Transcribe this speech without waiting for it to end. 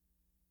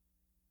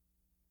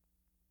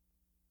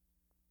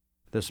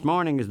This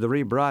morning is the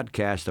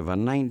rebroadcast of a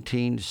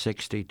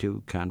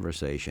 1962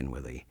 conversation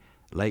with the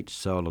late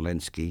Saul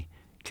Alinsky,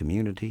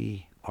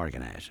 community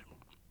organizer.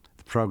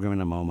 The program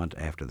in a moment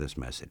after this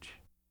message.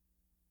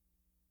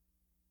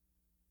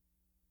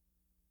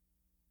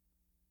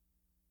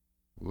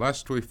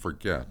 Lest we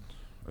forget,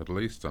 at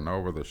least an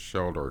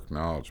over-the-shoulder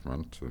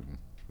acknowledgement to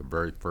the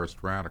very first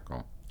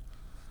radical.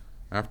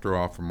 After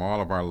all, from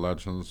all of our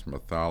legends,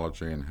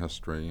 mythology, and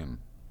history, and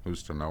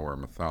who's to know where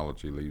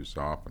mythology leaves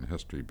off and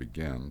history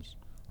begins,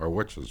 or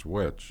which is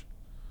which,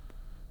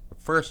 the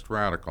first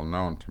radical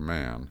known to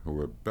man who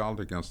rebelled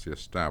against the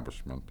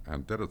establishment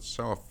and did it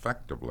so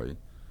effectively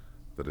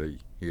that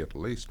he at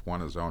least won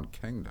his own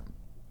kingdom,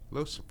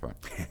 Lucifer.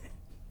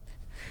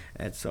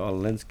 That's Saul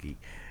Alinsky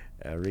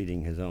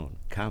reading his own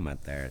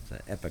comment there. It's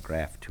an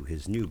epigraph to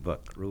his new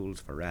book,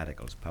 Rules for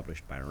Radicals,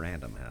 published by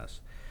Random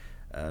House.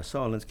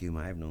 Saul Alinsky, whom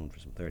I've known for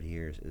some 30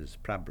 years, is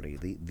probably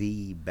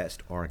the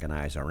best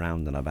organizer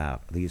around and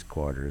about these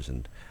quarters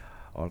and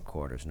all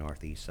quarters,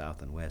 north, east,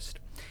 south, and west.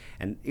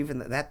 And even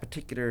that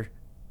particular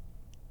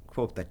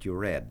quote that you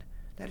read,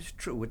 that is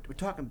true. We're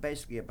talking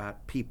basically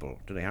about people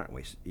today, aren't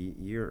we?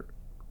 You're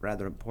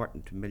rather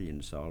important to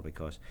millions, Saul,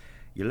 because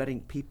you're letting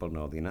people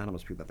know, the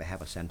anonymous people, that they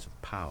have a sense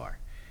of power.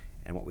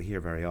 And what we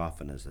hear very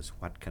often is this: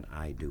 what can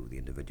I do, the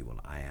individual?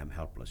 I am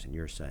helpless. And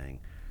you're saying,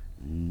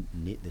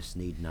 this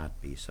need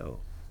not be so.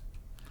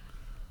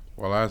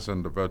 Well, as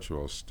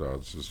individuals,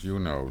 Studs, as you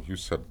know, you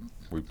said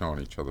we've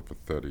known each other for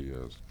 30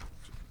 years,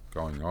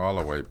 going all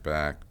the way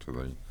back to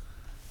the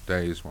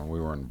days when we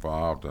were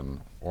involved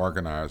in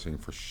organizing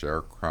for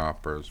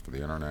sharecroppers, for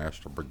the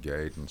International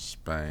Brigade in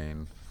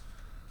Spain,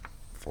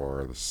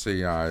 for the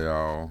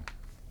CIO,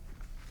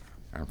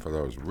 and for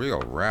those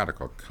real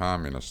radical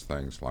communist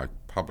things like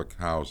public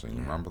housing.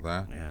 You remember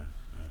that? Yeah.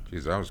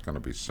 Geez, that was going to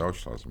be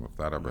socialism if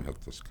that ever hit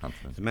this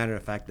country. As a matter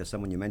of fact, there's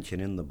someone you mention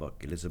in the book,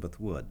 Elizabeth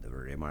Wood, the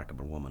very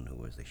remarkable woman who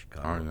was the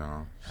Chicago. Oh,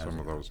 yeah, some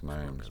of those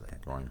names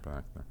going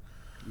back there.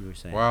 You were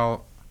saying?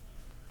 Well,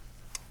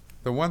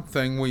 the one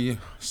thing we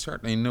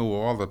certainly knew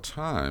all the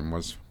time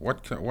was,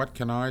 what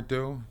can I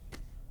do?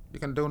 You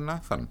can do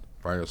nothing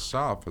by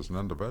yourself as an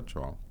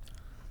individual.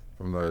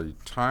 From the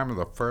time of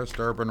the first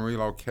urban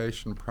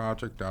relocation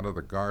project out of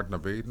the Garden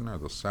of Eden, or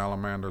the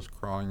salamanders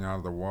crawling out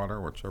of the water,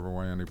 whichever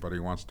way anybody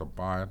wants to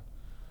buy it,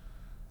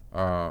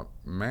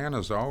 man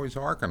is always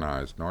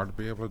organized in order to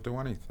be able to do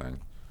anything.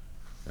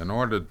 In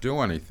order to do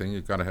anything,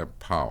 you've got to have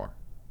power.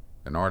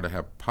 In order to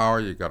have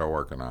power, you've got to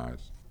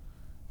organize.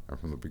 And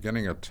from the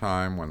beginning of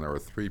time, when there were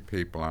 3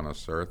 people on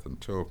this earth, and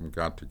 2 of them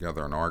got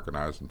together and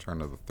organized and turned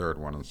to the third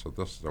one and said,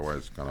 this is the way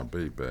it's going to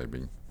be,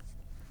 baby.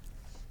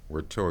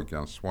 We're 2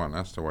 against 1.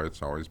 That's the way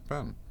it's always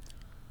been.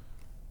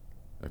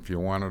 If you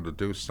wanted to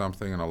do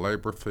something in a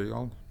labor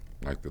field,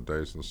 like the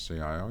days of the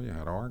CIO, you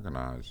had to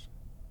organize.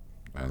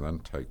 And then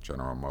take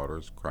General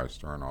Motors,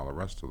 Chrysler, and all the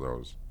rest of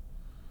those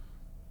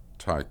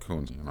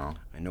tycoons, you know.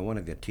 I know one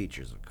of your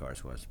teachers, of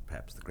course, was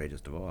perhaps the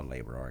greatest of all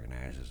labor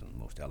organizers and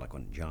most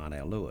eloquent, John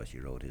L. Lewis.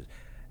 You wrote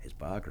his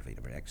biography,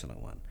 a very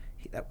excellent one.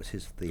 That was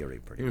his theory,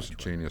 pretty much. He was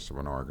a genius of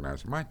an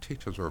organizer. My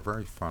teachers were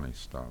very funny,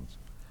 Studs.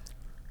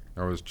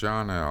 There was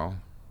John L.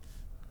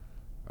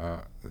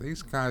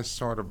 These guys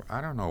sort of, I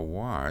don't know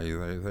why,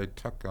 they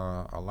took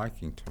a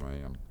liking to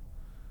me. And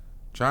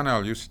John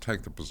L. used to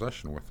take the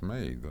position with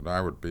me that I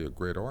would be a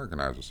great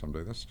organizer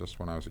someday. This is just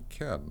when I was a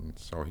kid, and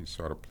so he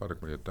sort of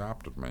politically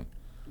adopted me.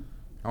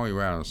 And we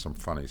ran into some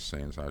funny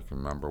scenes. I can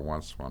remember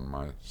once when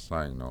my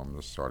saying to him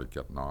just started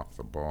getting off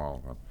the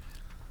ball. But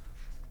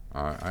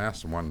I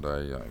asked him one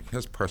day,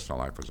 his personal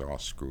life was all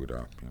screwed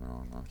up, you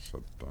know, and I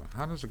said,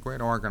 how does a great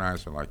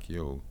organizer like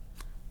you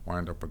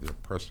wind up with your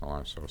personal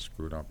life so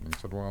screwed up? And he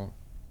said, well,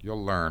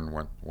 you'll learn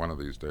one of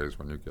these days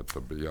when you get to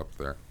be up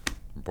there.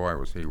 And boy,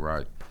 was he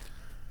right.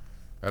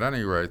 At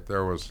any rate,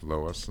 there was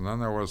Lewis, and then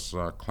there was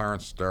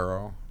Clarence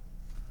Darrow.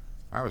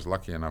 I was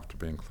lucky enough to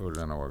be included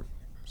in a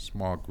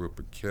small group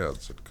of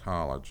kids at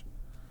college.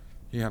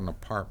 He had an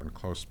apartment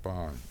close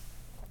by.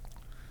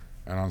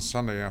 And on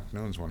Sunday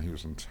afternoons when he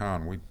was in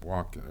town, we'd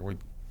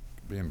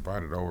be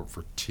invited over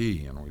for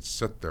tea, and we'd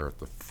sit there at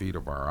the feet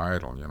of our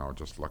idol, you know,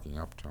 just looking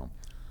up to him.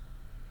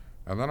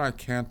 And then I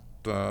can't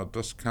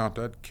discount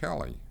Ed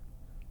Kelly.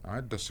 I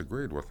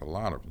disagreed with a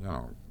lot of, you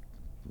know,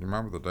 you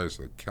remember the days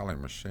of the Kelly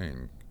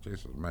machine.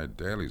 Jesus, made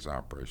Daley's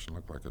operation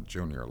look like a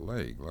junior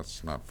league.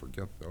 Let's not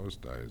forget those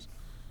days.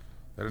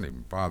 They didn't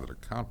even bother to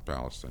count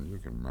ballots, and you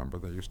can remember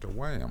they used to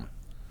weigh them.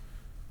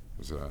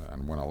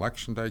 And when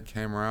Election Day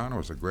came around, it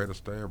was the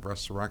greatest day of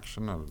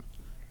resurrection that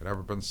had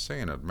ever been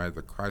seen. It made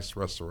the Christ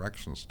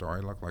resurrection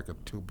story look like a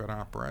 2-bit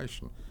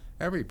operation.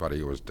 Everybody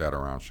who was dead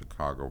around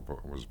Chicago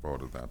was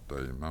voted that day,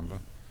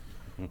 remember?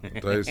 The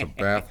days of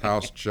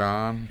Bathhouse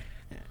John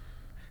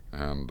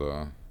and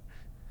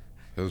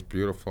his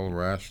beautiful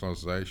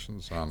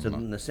rationalizations on... So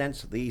in the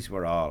sense, these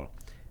were all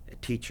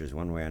teachers,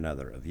 one way or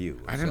another, of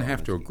you. I didn't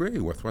have to agree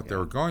with what they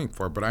were going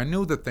for, but I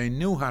knew that they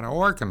knew how to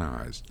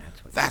organize.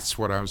 That's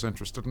what I was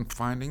interested in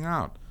finding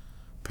out.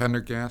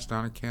 Pendergast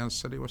down in Kansas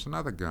City was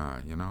another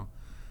guy, you know.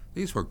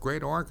 These were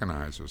great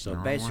organizers. So in their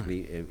own way.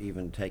 basically,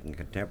 even taking a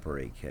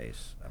contemporary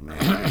case, a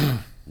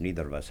man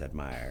neither of us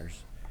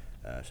admires,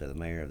 so the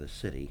mayor of the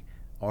city,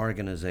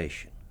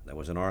 organization. There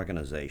was an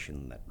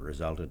organization that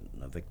resulted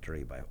in a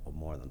victory by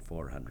more than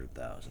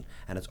 400,000,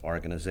 and it's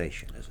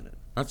organization, isn't it?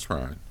 That's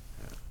right.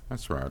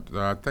 That's right.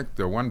 I think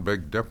the one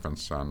big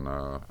difference and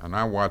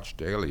I watched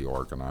Daley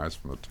organize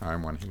from the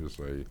time when he was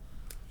a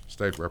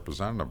state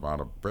representative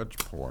out of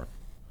Bridgeport.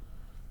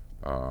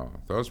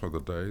 Those were the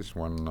days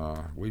when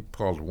we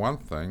pulled one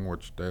thing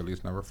which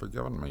Daley's never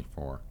forgiven me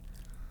for.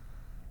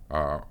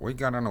 We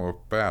got into a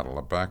battle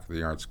at back of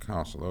the Arts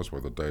Council. Those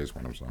were the days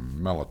when it was a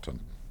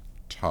militant,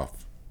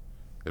 tough.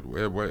 It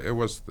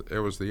was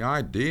the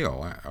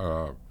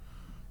ideal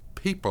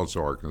people's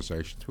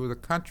organization through the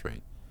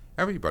country.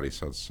 Everybody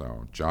said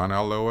so. John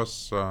L.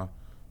 Lewis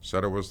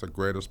said it was the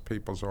greatest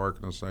people's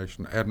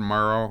organization. Ed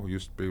Murrow, who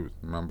used to be,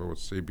 remember, with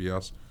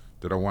CBS,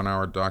 did a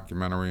 1-hour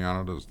documentary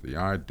on it as the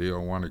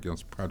ideal one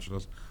against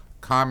prejudice.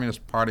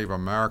 Communist Party of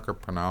America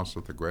pronounced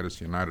it the greatest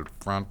united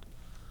front.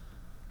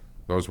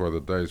 Those were the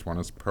days when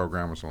his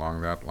program was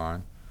along that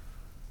line.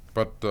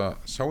 But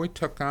so we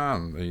took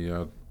on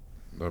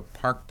the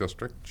Park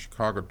District,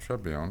 Chicago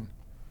Tribune,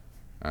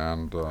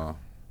 and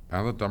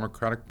the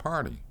Democratic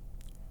Party.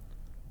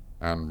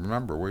 And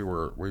remember,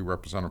 we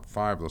represented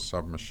 5 of the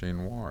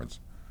sub-machine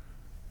wards,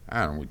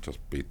 and we just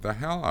beat the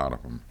hell out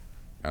of them.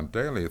 And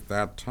Daley, at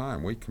that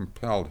time, we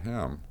compelled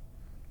him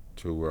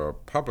to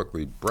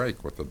publicly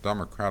break with the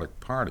Democratic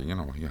Party, you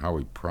know, how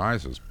he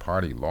prizes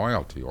party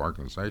loyalty,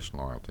 organization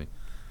loyalty,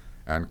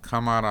 and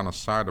come out on the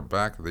side of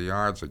back of the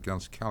yards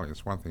against Kelly.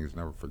 It's one thing he's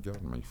never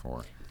forgiven me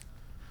for.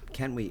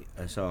 Can we,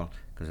 because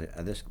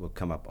this will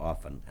come up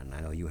often, and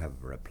I know you have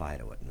a reply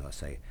to it, and they'll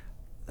say,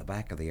 the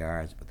back of the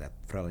yards, but that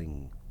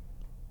thrilling,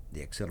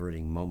 the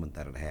exhilarating moment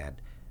that it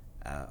had,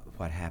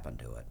 what happened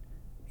to it?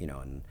 You know,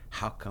 and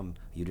how come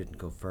you didn't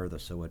go further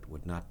so it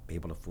would not be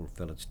able to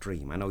fulfill its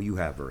dream? I know you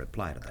have a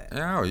reply to that.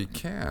 No, you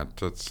can't.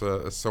 It's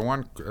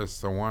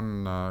the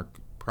one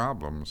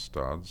problem,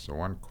 Studs. The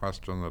one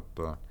question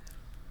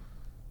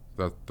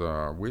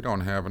that we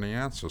don't have any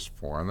answers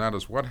for, and that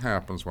is what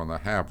happens when the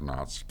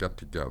have-nots get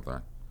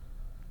together,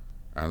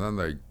 and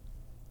then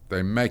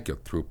they make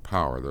it through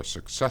power. They're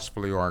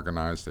successfully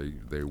organized.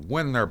 They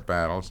win their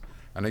battles,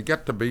 and they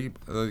get to be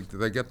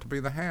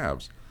the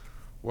haves.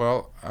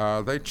 Well,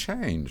 they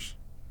change.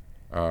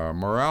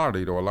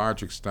 Morality, to a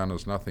large extent,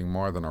 is nothing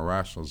more than a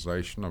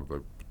rationalization of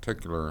the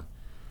particular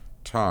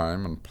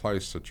time and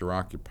place that you're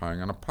occupying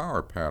in a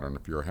power pattern.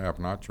 If you're a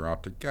have-not, you're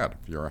out to get.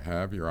 If you're a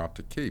have, you're out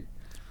to keep.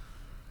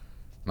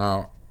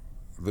 Now,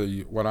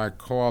 what I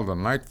call the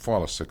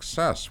nightfall of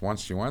success,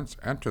 once you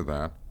enter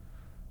that,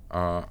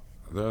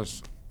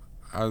 that's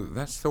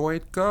the way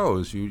it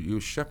goes.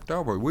 You shift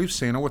over. We've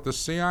seen it with the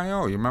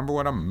CIO. You remember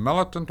what a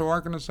militant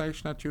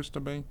organization that used to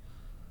be?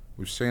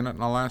 We've seen it in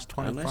the last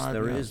 25 years. Unless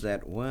there is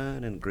that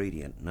one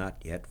ingredient not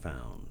yet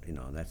found, you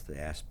know, that's the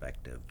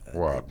aspect of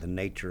the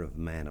nature of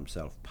man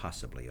himself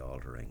possibly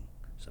altering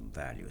some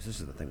values. This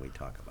is the thing we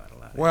talk about a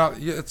lot. Well,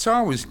 it's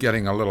always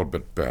getting a little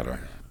bit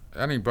better.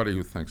 Anybody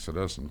who thinks it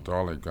isn't,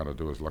 all they've got to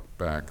do is look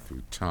back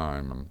through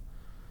time and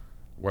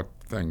what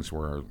things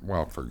were.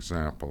 Well, for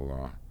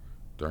example,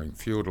 during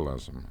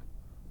feudalism,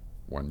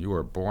 when you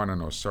were born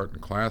into a certain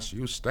class,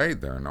 you stayed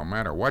there. No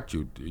matter what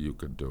you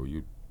could do,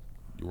 you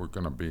were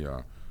going to be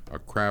a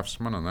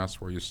craftsman, and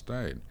that's where you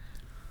stayed.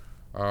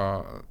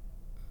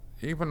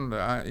 Even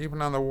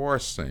on the war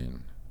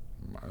scene,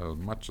 as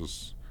much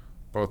as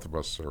both of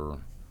us are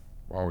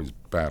always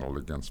battled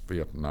against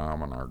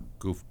Vietnam and our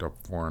goofed-up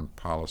foreign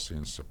policy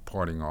and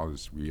supporting all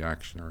these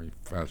reactionary,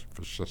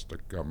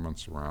 fascistic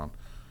governments around,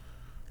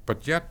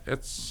 but yet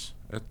it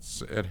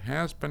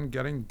has been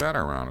getting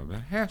better on it.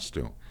 It has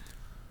to.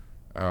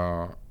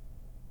 I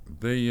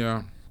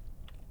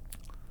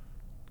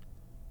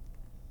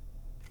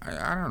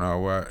don't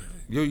know.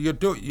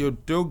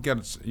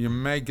 You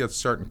may get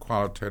certain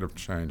qualitative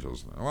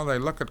changes. Well, they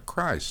look at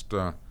Christ.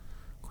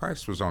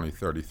 Christ was only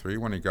 33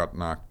 when he got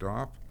knocked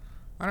off.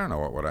 I don't know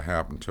what would have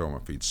happened to him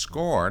if he'd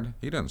scored.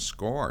 He didn't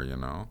score, you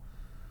know.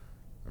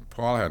 If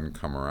Paul hadn't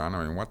come around,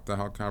 I mean, what the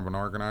hell kind of an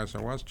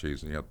organizer was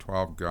Jesus? He had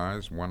 12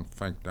 guys. One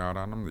finked out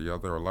on him. The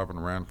other 11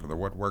 ran for the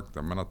woodwork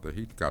the minute the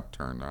heat got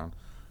turned on.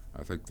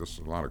 I think this is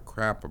a lot of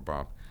crap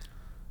about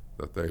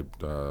that they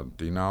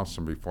denounced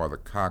him before the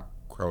cock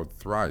crowed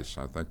thrice.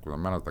 I think the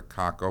minute the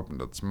cock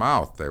opened its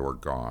mouth, they were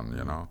gone,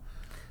 you know.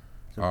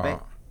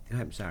 So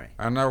I'm sorry.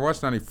 And there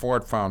wasn't any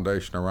Ford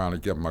Foundation around to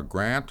give him a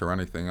grant or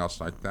anything else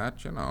like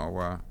that, you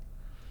know.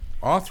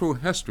 All through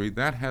history,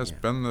 that has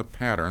been the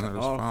pattern that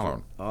is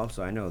followed.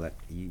 Also, I know that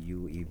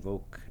you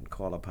evoke and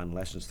call upon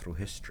lessons through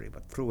history,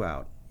 but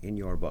throughout, in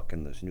your book,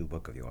 in this new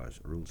book of yours,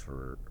 Rules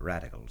for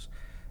Radicals,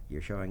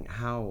 you're showing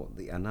how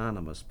the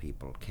anonymous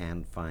people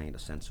can find a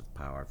sense of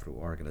power through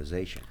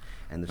organization.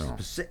 And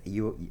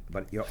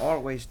but you're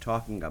always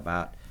talking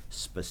about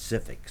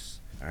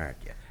specifics,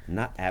 aren't you?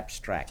 Not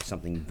abstract,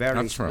 something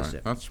very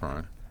specific. That's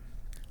right.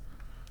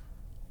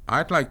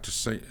 I'd like to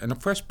see, in the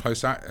first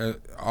place,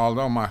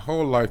 although my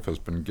whole life has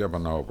been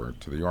given over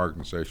to the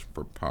Organization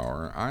for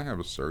Power, I have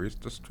a serious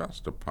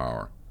distrust of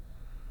power.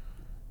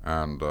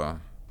 And uh,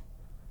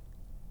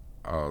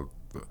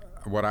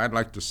 what I'd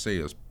like to see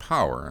is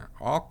power,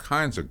 all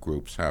kinds of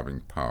groups having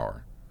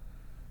power,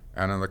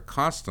 and in the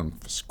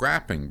constant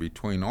scrapping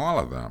between all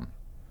of them.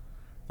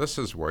 This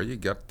is where you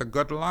get the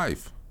good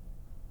life.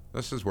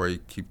 This is where you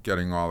keep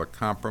getting all the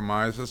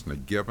compromises and the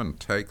give and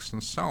takes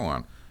and so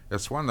on.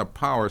 It's when the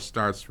power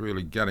starts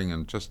really getting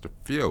in just a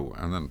few,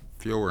 and then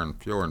fewer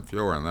and fewer and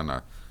fewer, and then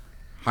a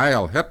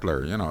Heil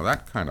Hitler,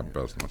 that kind of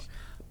business.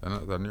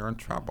 Then you're in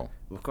trouble.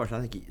 Of course, I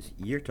think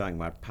you're talking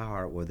about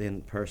power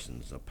within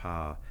persons, or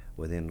power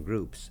within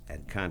groups,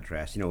 and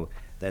contrast.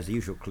 There's the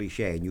usual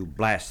cliche, and you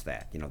blast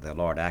that. The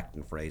Lord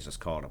Acton phrase is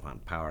called upon: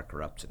 power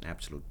corrupts, and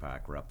absolute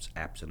power corrupts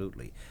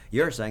absolutely.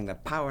 You're saying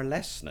that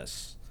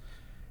powerlessness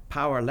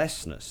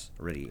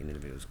really in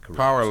individuals corrupts.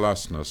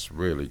 Powerlessness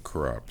really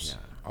corrupts. Yeah.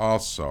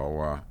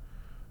 Also,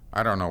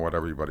 I don't know what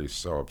everybody's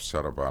so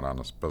upset about on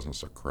this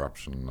business of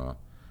corruption.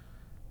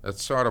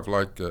 It's sort of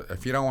like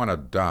if you don't want to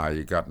die,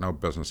 you got no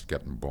business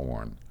getting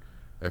born.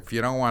 If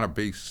you don't want to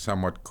be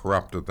somewhat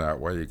corrupted that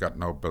way, you got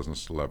no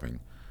business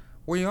living.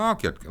 We all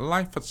get,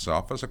 life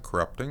itself is a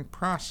corrupting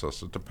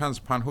process. It depends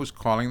upon who's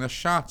calling the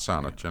shots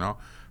on it, From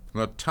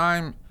the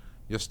time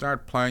you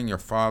start playing your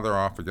father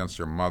off against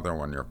your mother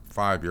when you're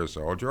 5 years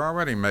old, you're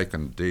already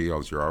making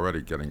deals, you're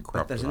already getting corrupted.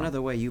 But there's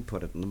another way you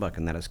put it in the book,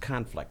 and that is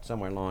conflict.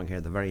 Somewhere along here,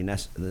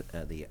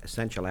 the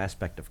essential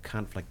aspect of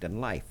conflict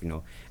in life,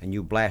 and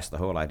you blast the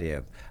whole idea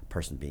of a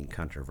person being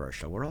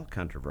controversial. We're all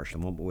controversial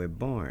the moment we're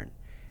born.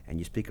 And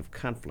you speak of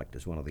conflict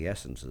as one of the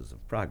essences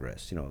of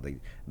progress, the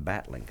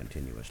battling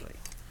continuously.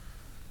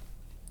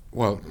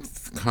 Well,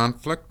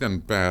 conflict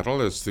and battle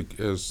is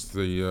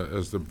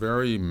the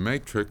very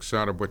matrix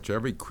out of which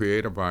every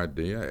creative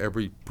idea,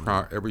 every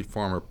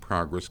form of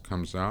progress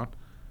comes out,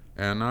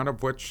 and out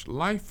of which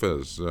life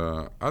is.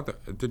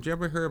 Did you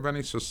ever hear of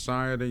any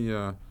society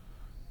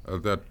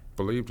that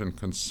believed in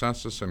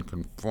consensus and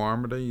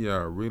conformity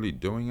really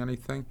doing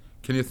anything?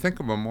 Can you think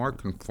of a more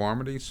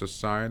conformity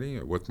society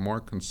with more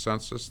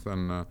consensus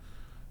than,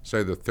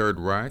 say, the Third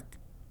Reich?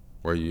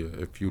 Where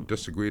if you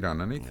disagreed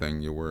on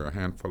anything, you were a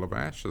handful of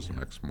ashes the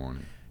next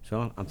morning.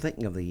 So I'm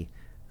thinking of the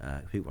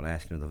people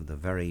asking the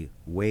very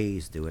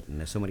ways to do it, and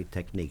there's so many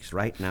techniques.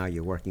 Right now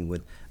you're working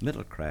with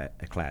middle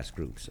class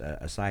groups.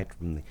 Aside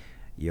from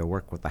your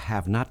work with the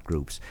have-not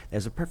groups,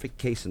 there's a perfect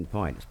case in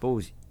point.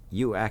 Suppose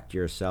you act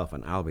yourself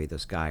and I'll be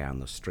this guy on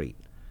the street.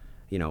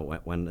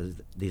 When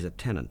these are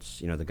tenants,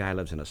 the guy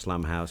lives in a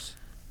slum house.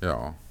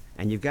 Yeah.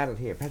 And you've got it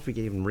here. Perhaps we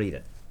can even read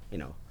it,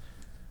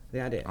 The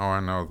idea. Oh,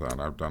 I know that.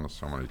 I've done it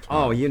so many times.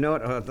 Oh, you know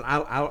it?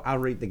 I'll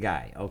read the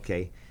guy,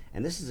 okay?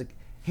 And this is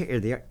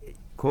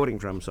quoting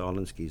from Saul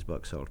Alinsky's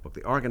book, Saul's book.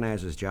 The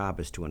organizer's job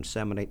is to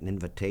inseminate an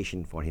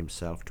invitation for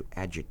himself to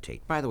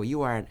agitate. By the way,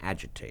 you are an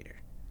agitator.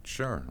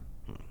 Sure.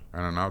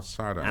 And an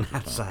outside agitator. An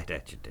outside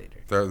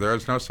agitator.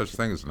 There's no such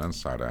thing as an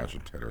inside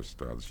agitator,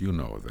 Studs. You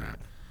know that.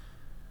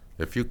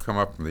 If you come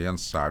up from the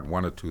inside,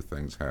 one of two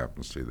things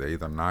happen. See, they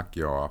either knock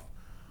you off,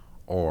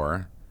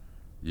 or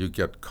you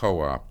get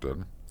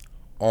co-opted,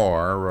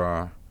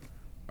 or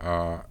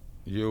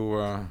you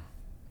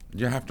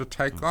have to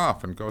take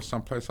off and go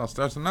someplace else.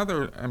 There's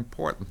another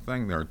important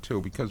thing there,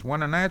 too, because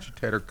when an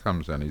agitator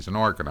comes in, he's an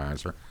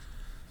organizer,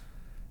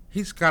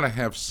 he's got to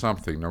have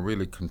something to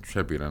really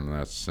contribute in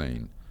that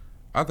scene.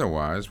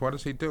 Otherwise, what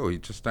does he do? He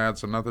just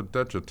adds another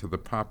digit to the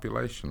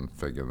population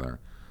figure there.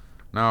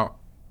 Now,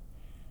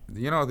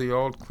 the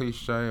old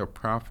cliche, a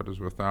prophet is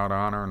without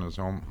honor in his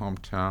own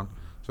hometown?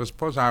 So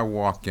suppose I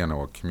walk into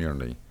a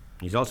community.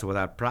 He's also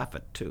without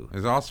profit, too.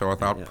 He's also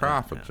without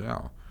profit,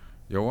 yeah.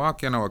 You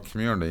walk into a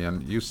community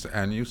and you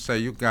say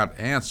you got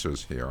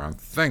answers here on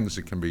things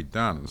that can be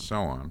done and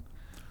so on.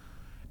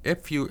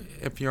 If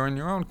you're in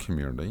your own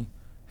community,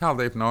 hell,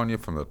 they've known you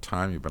from the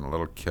time you've been a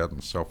little kid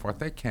and so forth.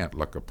 They can't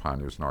look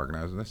upon you as an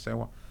organizer. They say,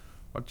 well,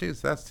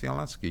 geez, that's the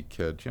Alinsky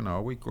kid.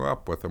 We grew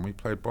up with him. We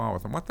played ball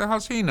with him. What the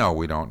hell's he know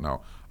we don't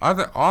know?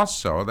 They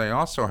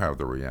also have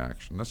the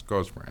reaction. This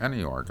goes for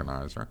any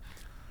organizer.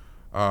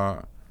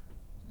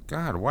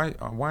 God,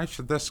 why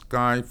should this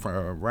guy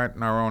right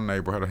in our own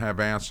neighborhood have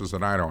answers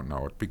that I don't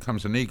know? It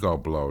becomes an ego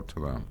blow to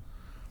them.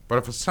 But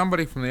if it's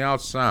somebody from the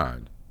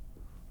outside,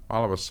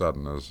 all of a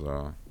sudden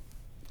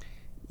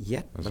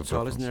Yet, but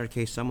Saul, isn't there a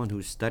case someone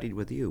who's studied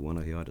with you, one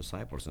of your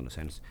disciples in a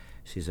sense,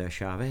 Cesar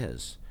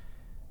Chavez,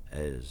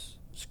 is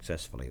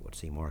successfully, it would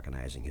seem,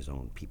 organizing his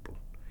own people.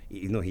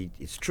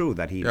 It's true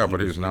that he... Yeah,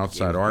 but he's an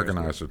outside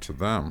organizer to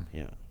them.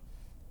 Yeah.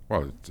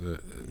 Well,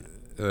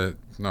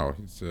 no,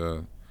 he's...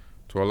 to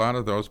a lot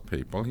of those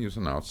people, he's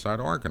an outside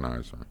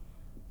organizer.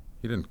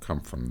 He didn't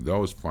come from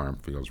those farm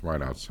fields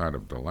right outside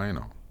of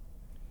Delano,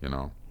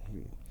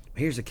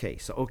 Here's a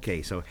case.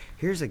 So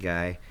here's a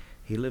guy,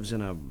 he lives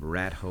in a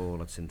rat hole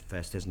that's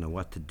infested, doesn't know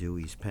what to do.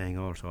 He's paying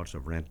all sorts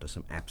of rent to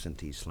some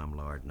absentee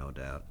slumlord, no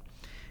doubt.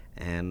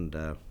 And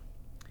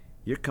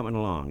you're coming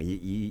along.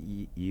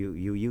 You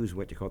use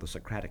what you call the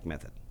Socratic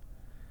method.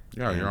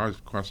 Yeah, And you're always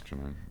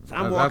questioning. so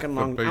I'm That's walking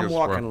the along. I'm biggest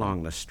walking weapon.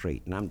 along the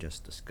street, and I'm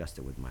just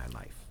disgusted with my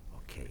life.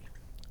 Okay.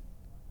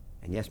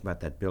 And yes, about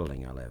that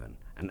building I live in.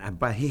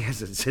 But he has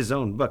his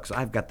own book, so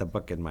I've got the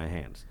book in my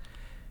hands.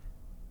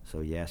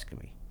 So you asking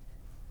me?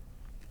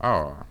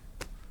 Oh,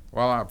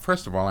 well,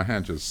 first of all, I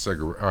hand you a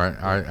cigarette. Or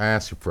I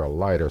asked you for a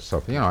light or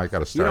something. You know, I got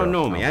to You start. don't off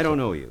know me. I conversation. don't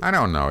know you. I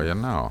don't know you,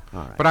 no. All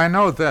right. But I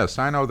know this.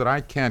 I know that I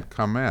can't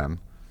come in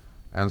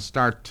and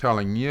start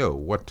telling you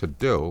what to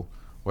do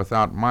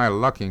without my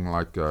looking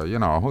like, you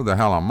know, who the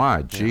hell am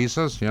I?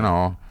 Jesus? You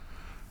know.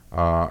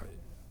 Uh,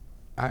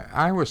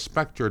 I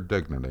respect your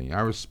dignity.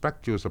 I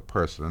respect you as a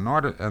person.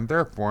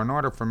 Therefore, in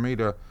order for me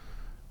to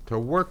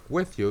work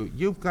with you,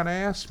 you've got to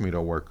ask me to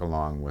work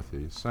along with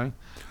you. See?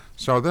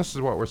 So this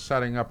is what we're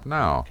setting up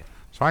now. Okay.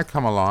 So I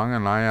come along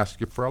and I ask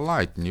you for a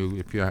light, and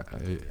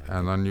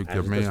then you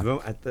give me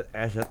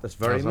As at this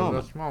very as of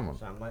moment. this moment.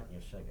 So I'm lighting you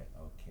a cigarette.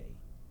 Okay.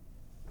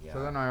 Yeah.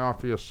 So then I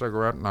offer you a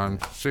cigarette, and I'm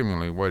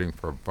seemingly waiting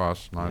for a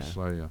bus, and I Yeah.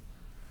 say,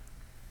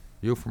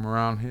 "You from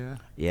around here?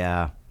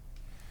 Yeah.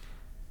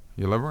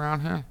 You live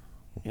around here?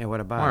 Yeah. What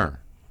about Where?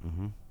 it?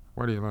 Mm-hmm.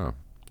 Where do you live?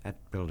 That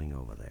building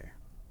over there.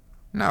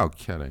 No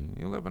kidding.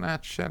 You live in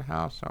that shit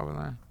house over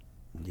there?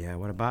 Yeah.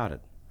 What about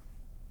it?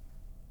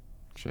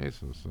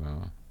 Jesus.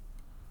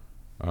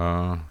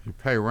 You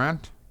pay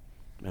rent?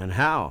 And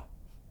how?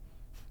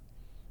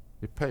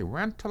 You pay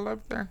rent to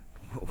live there?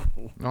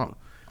 No.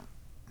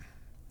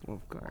 Well,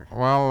 of course.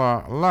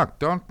 Well, look,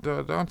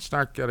 don't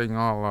start getting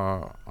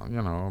all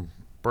you know,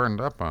 burned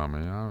up on me.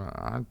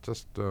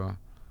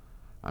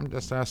 I'm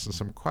just asking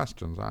some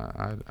questions.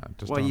 I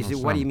just Well, don't you see,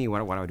 what do understand. you mean?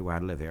 What do I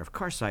live here? Of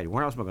course I do.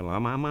 Where else am I going to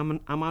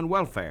live? I'm on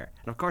welfare,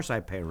 and of course I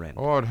pay rent.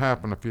 What would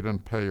happen if you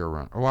didn't pay your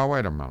rent? Well,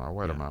 wait a minute.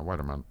 Wait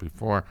a minute.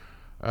 Before,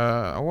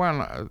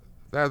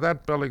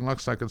 that building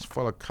looks like it's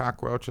full of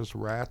cockroaches,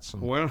 rats,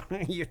 and Well,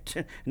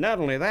 not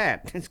only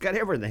that, it's got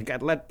everything.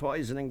 Got lead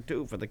poisoning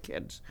too for the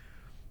kids.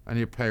 and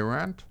you pay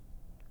rent.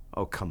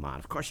 Oh, come on.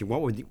 Of course you.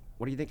 What do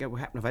you think would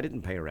happen if I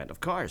didn't pay rent?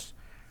 Of course.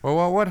 Well,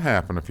 what would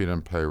happen if you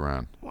didn't pay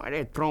rent? Why,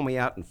 they'd throw me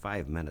out in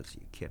 5 minutes.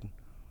 You kidding?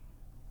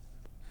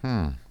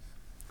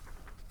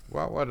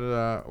 What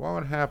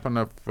would happen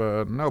if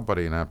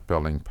nobody in that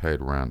building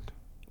paid rent?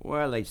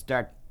 Well, they'd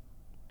start.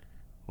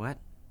 What?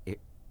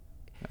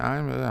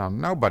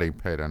 Nobody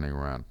paid any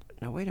rent.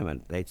 Now wait a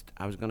minute.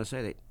 I was going to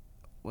say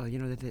Well, you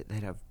know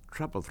they'd have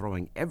trouble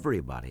throwing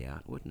everybody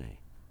out, wouldn't they?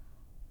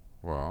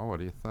 Well, what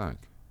do you think?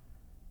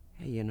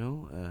 Hey, you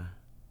know,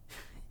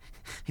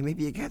 hey,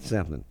 maybe you got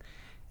something.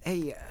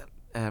 Hey,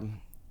 I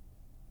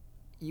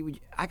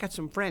got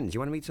some friends. You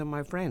want to meet some of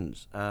my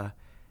friends? Come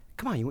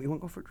on, you want to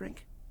go for a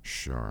drink?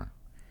 Sure.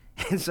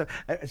 And so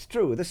it's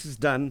true. This is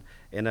done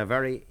in a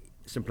very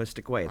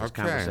simplistic way. This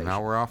Okay, conversation.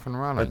 now we're off and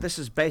running. But this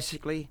is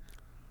basically.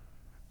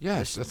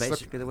 Yes, This is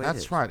basically the way it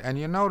that's is. right. And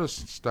you notice,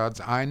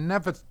 Studs, I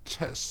never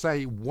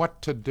say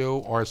what to do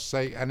or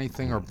say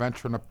anything or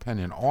venture an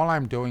opinion. All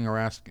I'm doing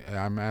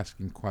I'm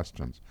asking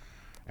questions.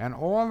 And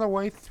all the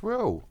way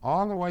through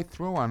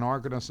on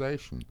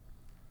organization,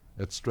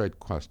 it's straight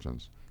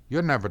questions.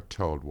 You're never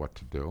told what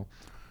to do.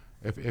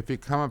 If you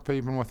come up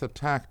even with a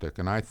tactic,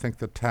 and I think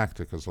the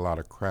tactic is a lot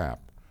of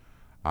crap,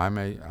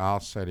 I'll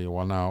say to you,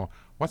 well, now,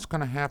 what's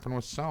going to happen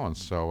with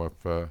so-and-so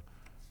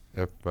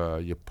if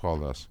you pull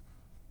this?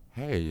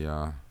 Hey,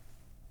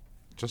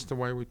 just the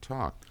way we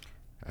talk.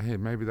 Hey,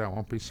 maybe that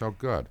won't be so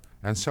good.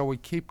 And so we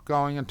keep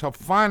going until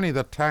finally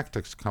the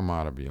tactics come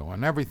out of you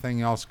and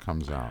everything else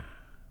comes out.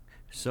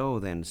 So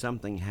then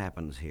something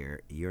happens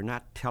here. You're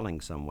not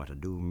telling someone what to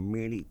do,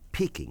 merely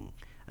peeking,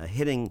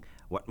 hitting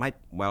what might,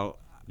 well,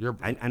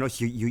 I know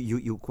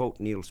you quote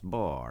Niels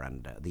Bohr,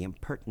 and the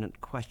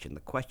impertinent question, the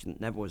question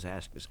that never was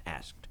asked, is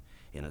asked,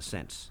 in a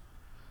sense.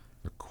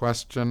 The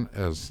question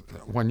is,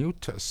 when you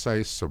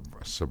say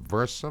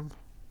subversive,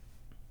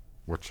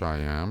 which I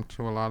am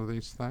to a lot of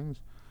these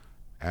things,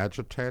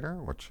 agitator,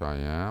 which I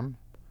am,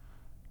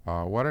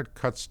 what it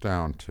cuts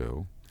down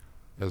to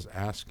is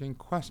asking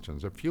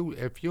questions. If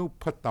you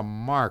put the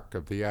mark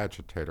of the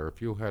agitator,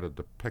 if you had to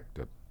depict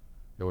it,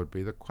 it would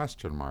be the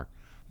question mark.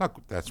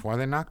 Look, that's why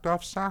they knocked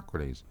off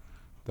Socrates.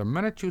 The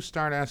minute you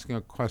start asking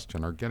a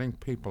question or getting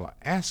people to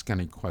ask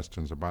any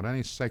questions about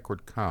any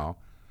sacred cow,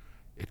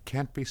 it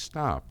can't be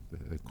stopped.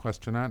 They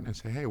question that and they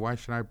say, hey, why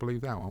should I believe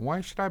that one?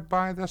 Why should I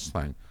buy this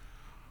thing?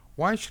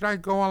 Why should I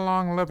go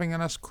along living in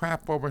this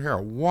crap over here?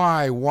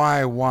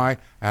 Why?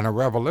 And a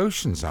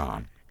revolution's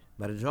on.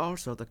 But it's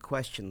also the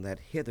question that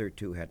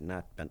hitherto had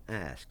not been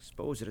asked.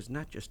 Suppose it is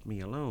not just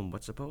me alone,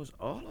 but suppose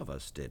all of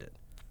us did it.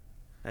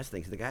 That's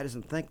the thing. The guy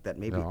doesn't think that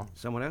maybe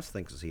someone else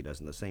thinks as he does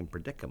in the same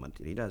predicament.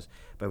 He does.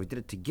 But if we did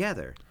it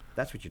together,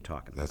 that's what you're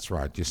talking about. That's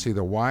right. You see,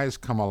 the whys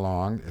come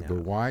along. The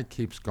why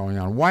keeps going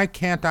on. Why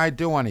can't I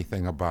do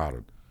anything about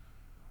it?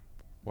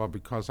 Well,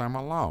 because I'm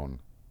alone.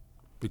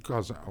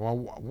 Because, well,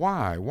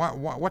 why?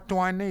 What do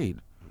I need?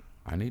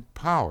 I need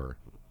power.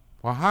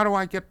 Well, how do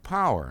I get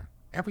power?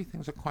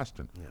 Everything's a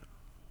question. Yeah.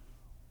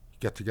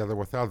 Get together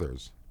with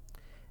others.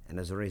 And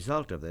as a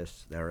result of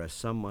this, there is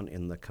someone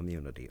in the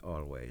community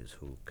always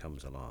who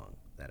comes along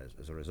that is,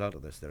 as a result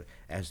of this, there,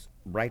 as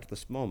right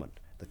this moment,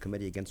 the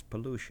Committee Against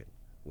Pollution,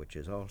 which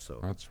is also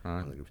That's right.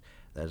 one of the groups,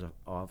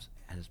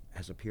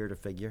 has appeared a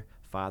figure,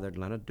 Father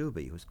Leonard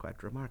Doobie, who's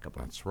quite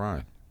remarkable. That's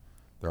right.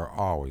 There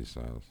always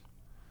is.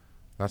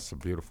 That's the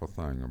beautiful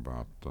thing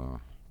about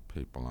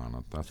people on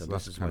it. That's So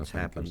that's this is kind what's of thing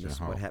that happened. gives you This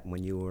is what hope. happened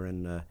when you were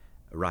in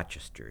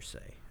Rochester, say.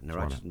 And That's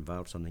right. Rochester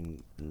involved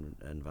something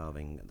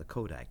involving the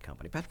Kodak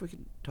Company. Perhaps we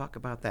can talk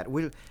about that.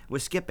 We're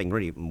skipping,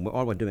 really.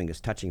 All we're doing is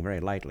touching very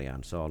lightly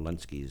on Saul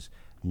Alinsky's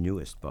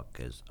newest book,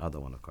 his other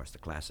one, of course, the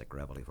classic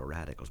Reveille for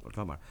Radicals. But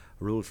from our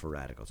Rules for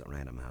Radicals that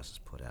Random House has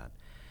put out.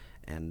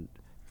 And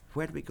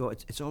where do we go?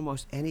 It's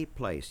almost any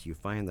place you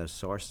find the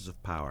sources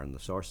of power, and the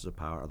sources of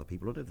power are the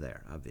people who live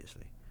there,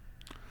 obviously.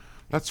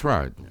 That's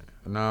right.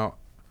 Now,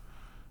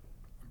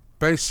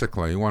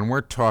 basically, when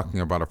we're talking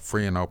about a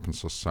free and open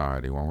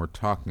society, when we're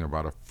talking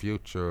about a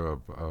future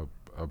of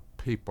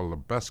people, the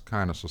best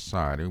kind of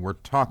society, we're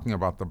talking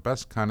about the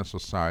best kind of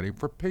society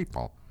for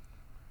people.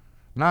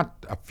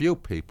 Not a few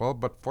people,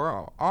 but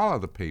for all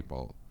of the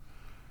people.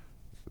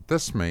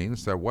 This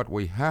means that what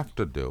we have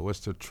to do is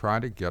to try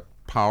to get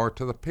power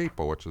to the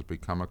people, which has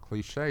become a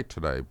cliche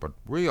today, but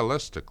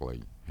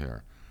realistically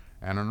here.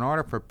 And in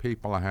order for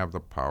people to have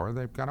the power,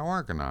 they've got to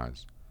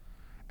organize.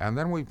 And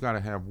then we've got to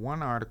have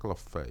one article of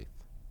faith,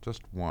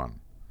 just one.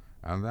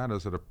 And that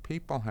is that if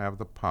people have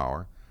the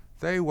power,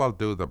 they will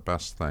do the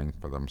best thing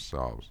for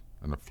themselves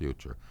in the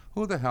future.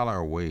 Who the hell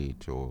are we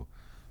to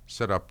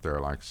sit up there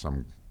like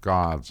some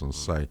gods and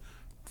say,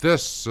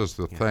 this is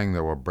the thing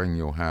that will bring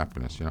you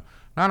happiness, you know?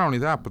 Not only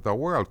that, but the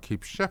world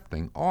keeps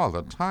shifting all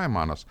the time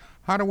on us.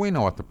 How do we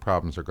know what the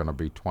problems are going to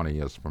be 20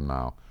 years from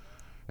now?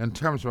 In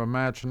terms of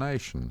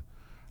imagination,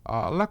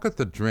 look at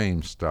the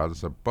dream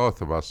studs that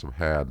both of us have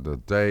had, the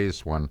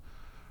days when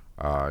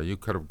you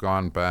could have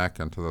gone back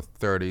into the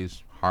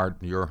 30s,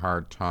 your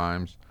hard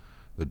times,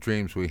 the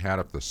dreams we had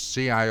if the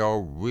CIO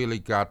really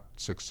got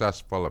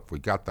successful, if we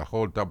got the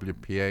whole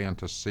WPA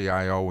into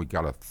CIO, we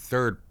got a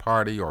third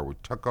party, or we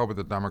took over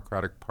the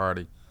Democratic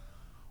Party,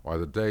 or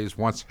the days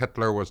once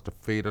Hitler was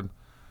defeated,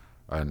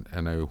 and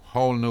in a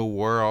whole new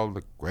world,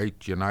 the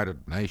great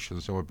United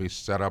Nations, there would be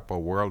set up a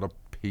world of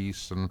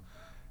peace and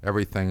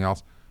everything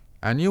else.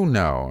 And you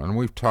know, and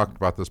we've talked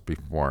about this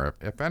before,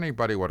 if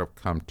anybody would have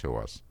come to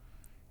us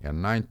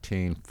in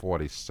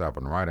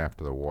 1947, right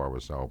after the war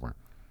was over,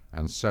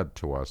 and said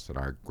to us that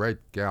our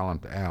great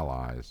gallant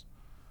allies,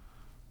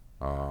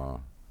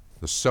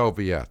 the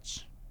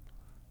Soviets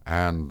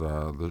and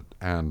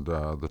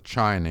the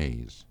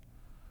Chinese,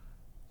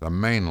 the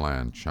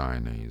mainland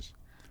Chinese,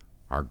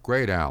 our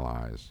great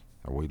allies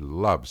that we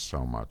loved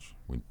so much,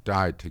 we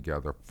died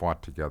together,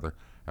 fought together,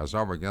 as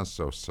over against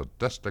those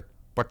sadistic,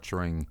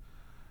 butchering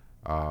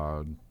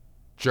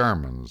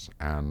Germans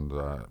and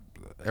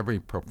every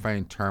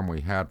profane term we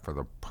had for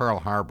the Pearl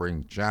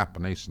Harboring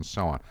Japanese and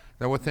so on,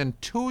 that within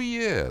 2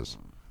 years,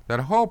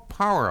 that whole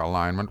power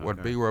alignment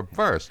would be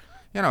reversed.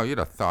 You know, you'd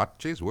have thought,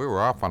 geez, we were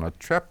off on a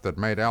trip that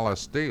made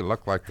LSD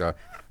look like a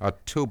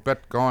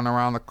two-bit going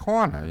around the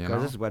corner, you know.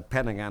 Because this is what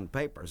penning on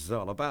papers is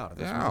all about.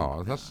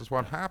 This is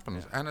what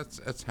happens, and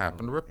it's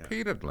happened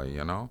repeatedly,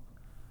 you know.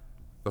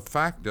 The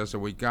fact is that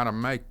we got to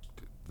make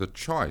the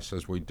choice,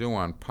 as we do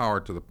on power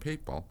to the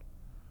people,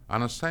 on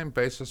the same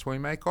basis we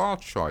make all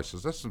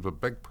choices. This is a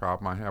big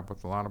problem I have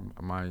with a lot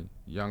of my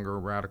younger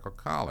radical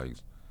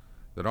colleagues,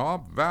 that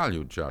all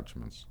value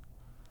judgments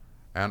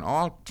and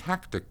all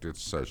tactic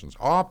decisions,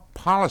 all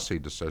policy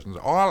decisions,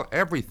 all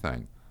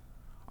everything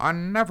are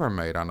never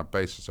made on the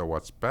basis of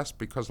what's best,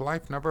 because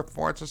life never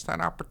affords us that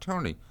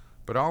opportunity,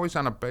 but always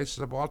on a basis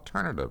of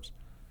alternatives.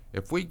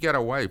 If we get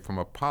away from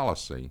a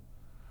policy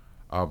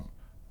of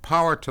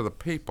power to the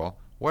people,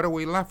 what are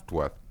we left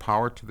with?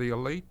 Power to the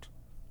elite?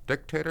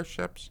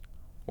 Dictatorships?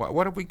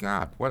 What have we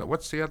got?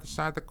 What's the other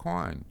side of the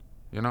coin?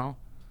 You know?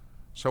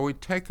 So we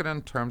take it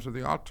in terms of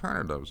the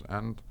alternatives.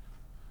 And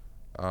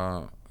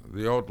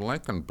the old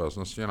Lincoln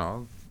business, you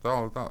know,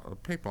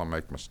 people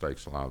make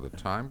mistakes a lot of the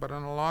time, but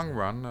in the long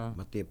run...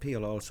 but the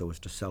appeal also is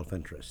to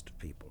self-interest,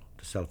 people,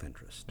 to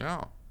self-interest.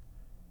 Yeah.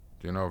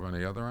 Do you know of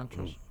any other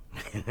interests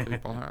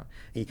people have?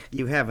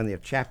 You have in your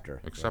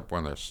chapter... Except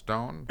when they're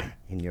stoned?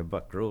 In your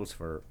book, Rules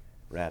for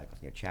Radicals,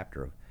 in your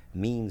chapter of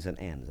means and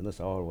ends, and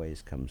this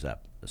always comes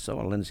up.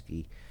 Saul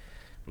Alinsky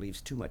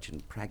believes too much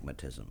in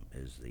pragmatism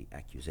is the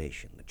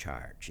accusation, the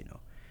charge, you know.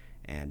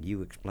 And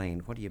you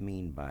explained, what do you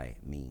mean by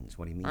means?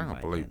 What do you mean by I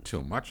don't believe ends?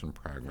 too much in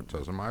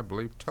pragmatism. I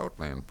believe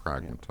totally in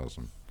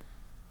pragmatism.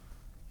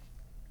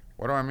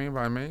 What do I mean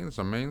by means?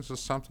 A means is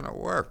something that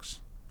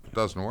works. If it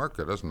doesn't work,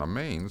 it isn't a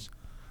means.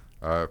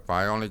 If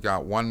I only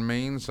got one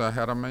means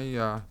ahead of me,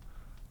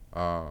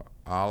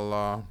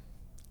 I'll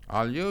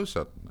use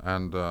it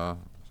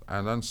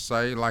and then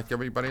say, like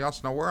everybody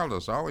else in the world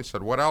has always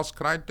said, what else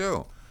could I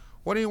do?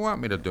 What do you want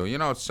me to do? You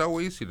know, it's so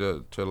easy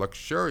to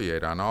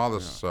luxuriate on all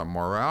this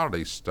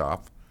morality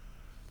stuff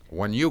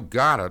when you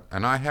got it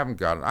and I haven't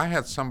got it. I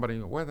had somebody,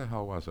 where the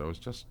hell was it? It was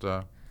just,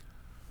 it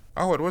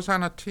was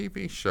on a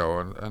TV show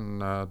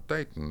in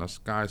Dayton. This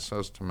guy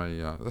says to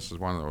me, this is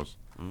one of those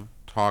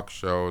talk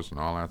shows and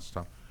all that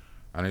stuff.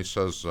 and he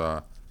says,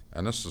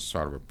 and this is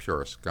sort of a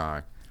purist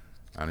guy,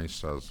 and he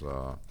says,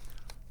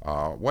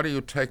 what are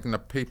you taking the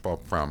people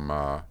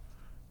from?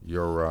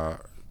 You're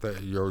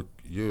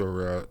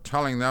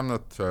telling them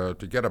that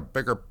to get a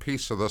bigger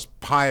piece of this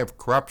pie of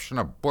corruption,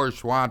 of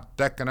bourgeois,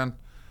 decadent,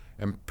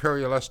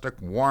 imperialistic,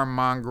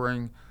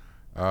 warmongering,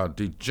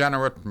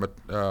 degenerate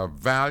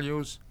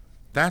values.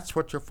 That's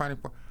what you're fighting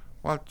for.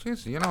 Well,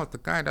 geez, you know what the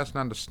guy doesn't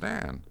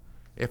understand?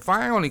 If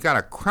I only got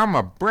a crumb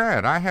of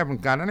bread, I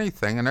haven't got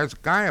anything, and there's a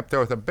guy up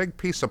there with a big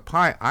piece of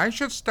pie, I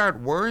should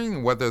start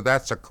worrying whether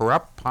that's a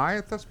corrupt pie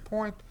at this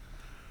point.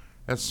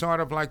 It's sort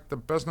of like the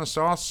business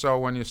also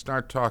when you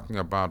start talking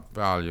about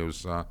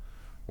values,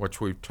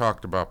 which we've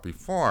talked about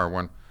before,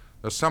 when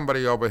there's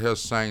somebody over here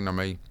saying to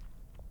me,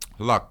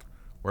 look,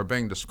 we're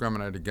being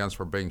discriminated against,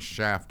 we're being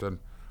shafted,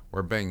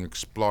 we're being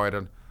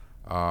exploited,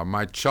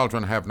 my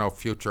children have no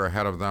future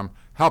ahead of them,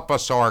 help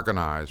us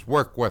organize,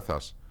 work with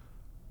us.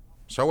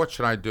 So what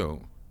should I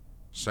do?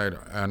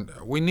 And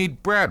we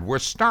need bread, we're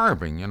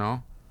starving, you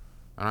know.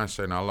 And I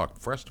say, now look,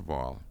 first of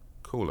all,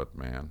 cool it,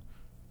 man.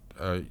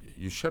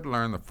 You should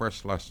learn the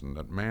first lesson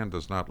that man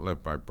does not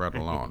live by bread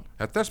alone.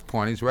 At this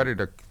point, he's ready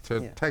to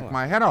take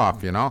my head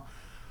off, you know.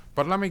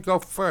 But let me go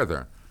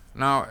further.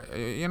 Now,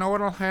 you know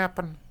what will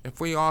happen if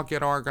we all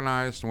get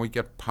organized and we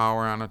get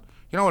power on it?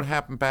 You know what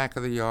happened back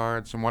of the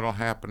yards and what will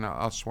happen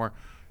elsewhere?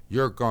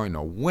 You're going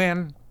to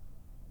win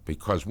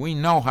because we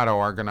know how to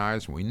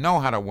organize, we know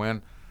how to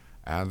win,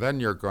 and then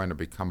you're going to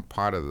become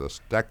part of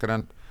this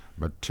decadent,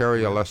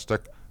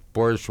 materialistic,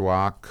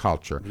 bourgeois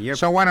culture.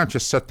 So why don't you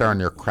sit there in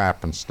your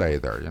crap and stay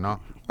there, you know?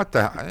 What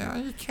the hell?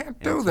 You can't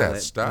do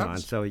that, Stubbs. And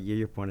so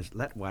your point is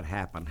let what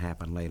happen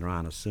later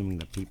on, assuming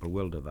that people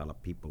will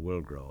develop, people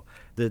will grow.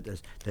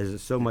 There's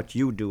so much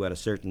you do at a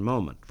certain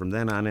moment. From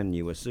then on in,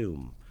 you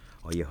assume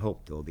or you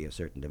hope there will be a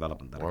certain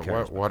development that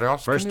occurs. What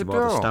else First can of you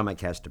all, do? the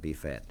stomach has to be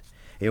fed.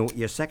 You know,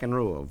 your second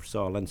rule of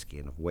Saul Alinsky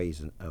and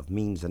of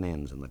means and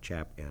ends in the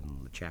chapter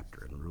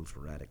in the Rules for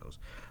Radicals.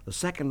 The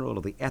second rule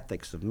of the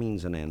ethics of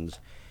means and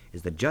ends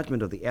is the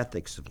judgment of the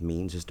ethics of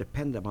means is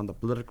dependent upon the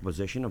political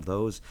position of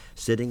those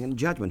sitting in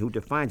judgment. Who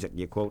defines it? And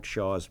you quote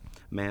Shaw's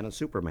Man and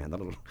Superman,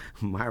 that little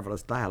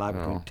marvelous dialogue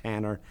between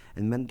Tanner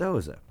and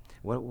Mendoza.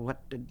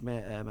 What did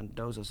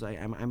Mendoza say?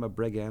 I'm a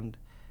brigand.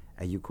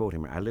 You quote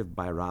him, I live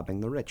by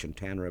robbing the rich. And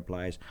Tanner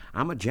replies,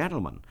 I'm a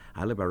gentleman.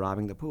 I live by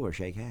robbing the poor.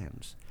 Shake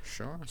hands.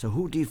 Sure. So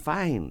who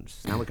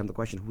defines? Now we come to the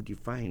question, who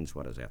defines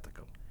what is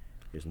ethical?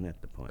 Isn't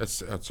that the point?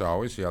 It's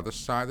always the other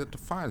side that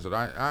defines it.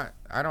 I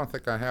don't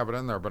think I have it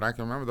in there, but I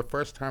can remember the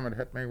first time it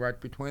hit me right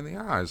between the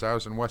eyes. I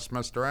was in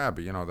Westminster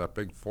Abbey, you know, that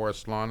big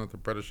forest lawn that the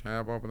British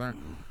have over there.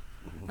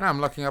 And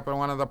I'm looking up at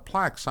one of the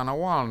plaques on the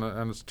wall,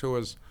 and it's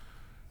to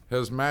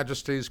His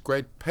Majesty's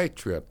great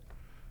patriot,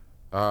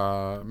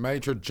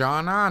 Major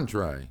John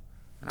Andre.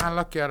 And I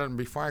look at it, and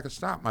before I could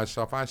stop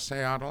myself, I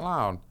say out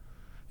aloud,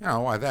 you know,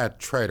 why, that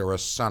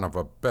traitorous son of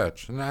a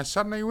bitch. And I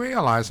suddenly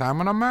realize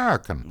I'm an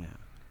American. Yeah.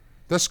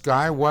 This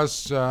guy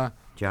was...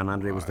 John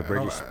Andre was the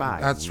British spy.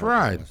 That's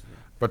right.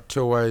 But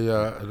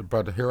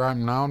but here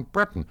I'm now in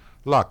Britain.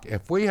 Look,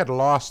 if we had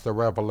lost the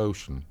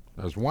revolution,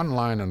 there's one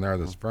line in there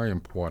that's very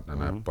important in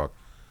that book,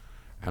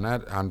 and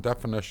that on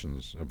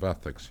definitions of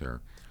ethics here.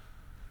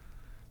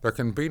 There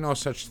can be no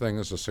such thing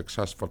as a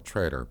successful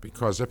traitor,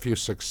 because if you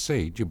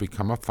succeed, you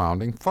become a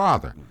founding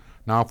father.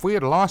 Now, if we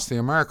had lost the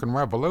American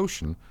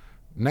Revolution,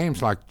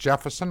 names like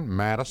Jefferson,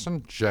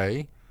 Madison,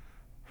 Jay,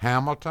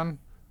 Hamilton,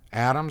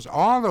 Adams,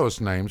 all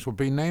those names would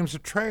be names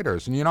of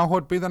traitors. And you know who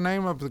would be the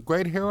name of the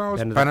great heroes?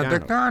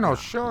 Benedict Arnold,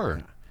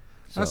 sure.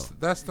 So,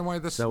 that's the way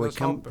this. So this we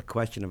come whole, to the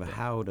question of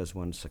how does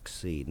one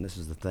succeed, and this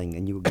is the thing.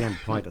 And you again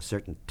point to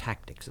certain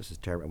tactics. This is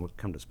terrible, and we'll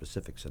come to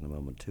specifics in a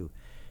moment too.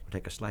 We'll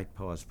take a slight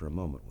pause for a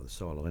moment with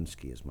Saul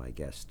Alinsky as my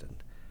guest,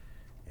 and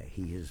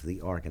he is the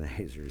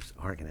organizer.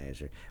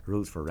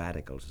 Rules for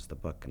Radicals is the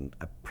book, and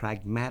a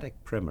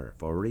pragmatic primer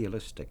for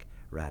realistic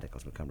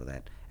radicals. We'll come to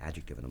that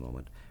adjective in a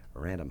moment.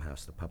 Random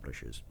House, the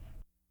publishers.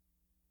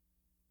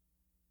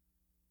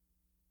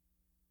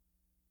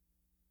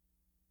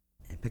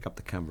 And pick up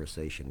the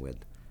conversation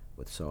with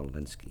Saul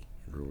Alinsky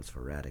and Rules for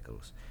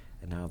Radicals.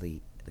 And now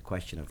the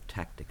question of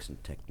tactics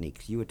and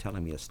techniques. You were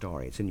telling me a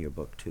story, it's in your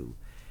book too,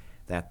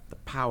 that the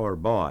power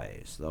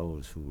boys,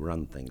 those who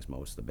run things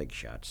most, the big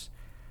shots,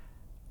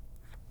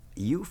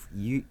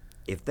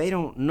 if they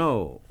don't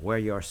know where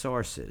your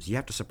source is, you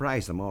have to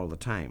surprise them all the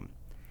time.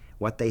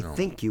 What they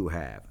think you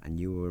have, and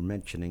you were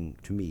mentioning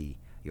to me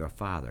your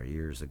father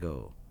years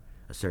ago,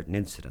 a certain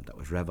incident that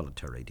was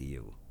revelatory to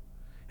you,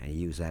 and you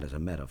use that as a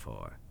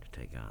metaphor to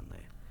take on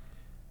there.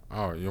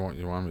 Oh, you want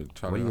me to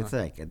tell you? What you do you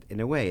that? think? In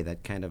a way,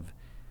 that kind of.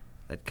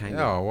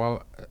 Yeah,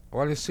 well,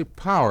 you see,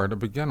 power to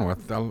begin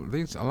with. A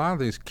lot of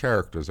these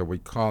characters that we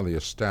call the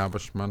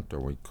establishment, or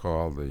we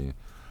call the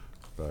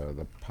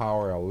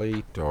power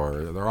elite,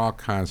 or there are all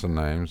kinds of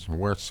names.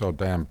 We're so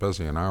damn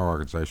busy in our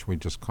organization, we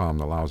just call them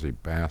the lousy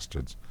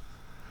bastards.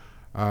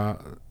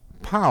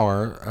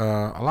 Power,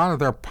 a lot of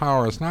their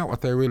power is not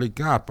what they really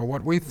got, but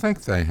what we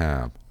think they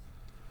have.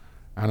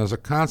 And as a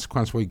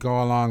consequence, we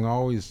go along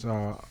always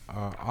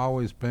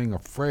being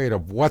afraid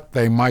of what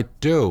they might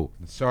do.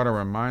 It sort of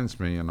reminds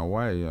me, in a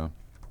way, of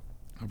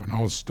an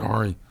old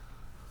story.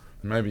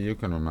 Maybe you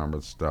can remember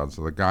it, Studs.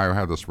 The guy who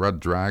had this red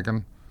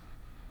dragon.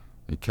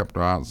 He kept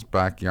it out in his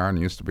backyard, and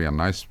it used to be a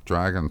nice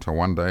dragon until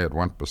one day it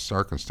went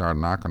berserk and started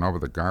knocking over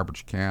the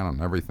garbage can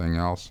and everything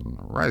else and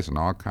raising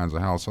all kinds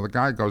of hell. So the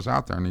guy goes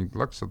out there and he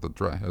looks at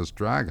his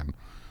dragon,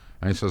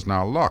 and he says,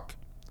 "Now look,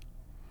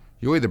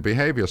 you either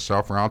behave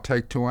yourself or I'll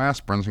take 2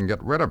 aspirins and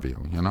get rid of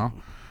you, you know?"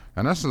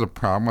 And this is a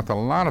problem with a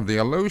lot of the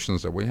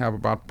illusions that we have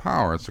about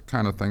power. It's the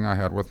kind of thing I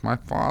had with my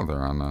father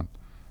on that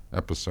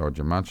episode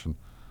you mentioned.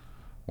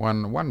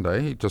 When one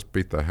day he just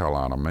beat the hell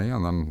out of me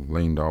and then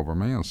leaned over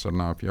me and said,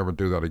 "Now, if you ever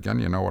do that again,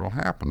 you know what'll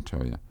happen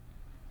to you."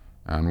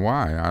 And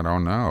why, I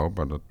don't know,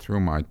 but through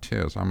my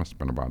tears, I must have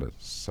been about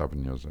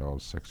 7 years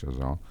old, 6 years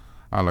old,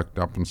 I looked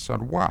up and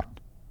said, "What?"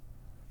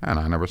 And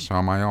I never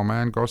saw my old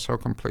man go so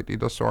completely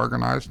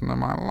disorganized in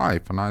my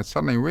life. And I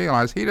suddenly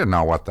realized he didn't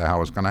know what the hell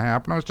was going to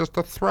happen. It was just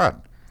a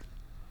threat.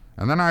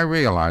 And then I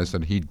realized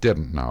that he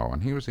didn't know,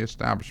 and he was the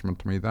establishment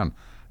to me then.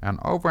 And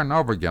over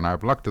again,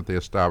 I've looked at the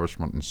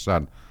establishment and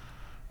said,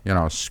 you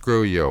know,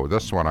 "Screw you.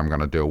 This is what I'm going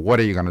to do. What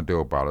are you going to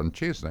do about it?" And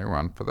geez, they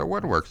run for the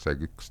woodworks. They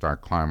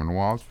start climbing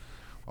walls.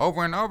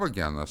 Over and over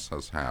again, this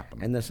has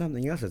happened. And there's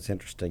something else that's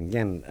interesting.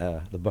 Again,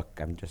 the book,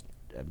 I'm just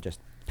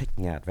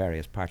picking out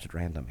various parts at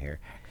random here.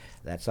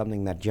 That's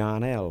something that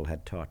John L.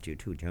 had taught you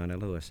too, John L.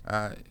 Lewis.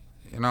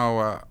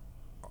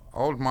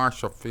 Old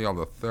Marshall Field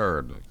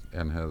III,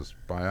 in his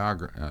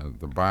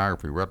the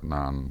biography written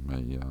on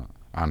me,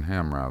 on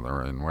him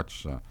rather, in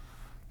which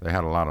they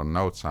had a lot of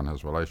notes on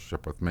his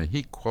relationship with me.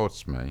 He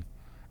quotes me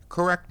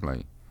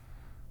correctly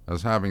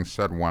as having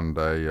said one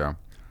day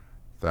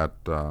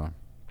that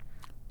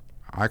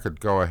I could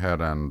go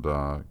ahead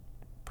and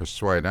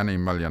persuade any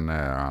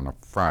millionaire on a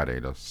Friday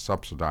to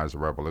subsidize a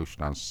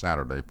revolution on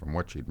Saturday, from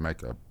which he'd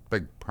make a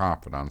big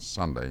profit on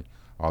Sunday,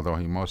 although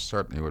he most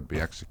certainly would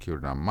be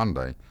executed on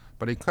Monday.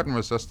 But he couldn't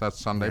resist that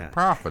Sunday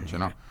profit, you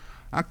know.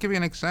 I'll give you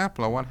an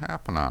example of what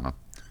happened on it.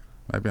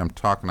 Maybe I'm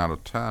talking out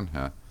of turn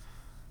here.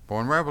 But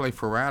when Reveille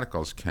for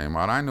Radicals came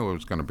out, I knew it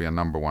was going to be a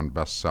 #1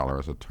 bestseller,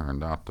 as it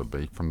turned out to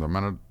be, from the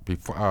minute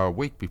before, a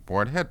week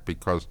before it hit,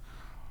 because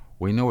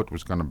we knew it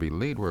was going to be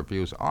lead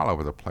reviews all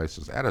over the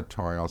places,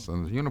 editorials,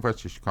 and the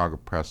University of Chicago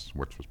Press,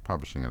 which was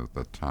publishing it at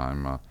the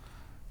time,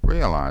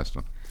 realized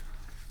it.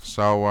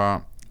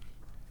 So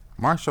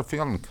Marshall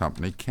Field and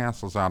Company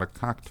cancels out a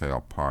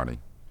cocktail party,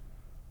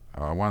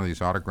 one of these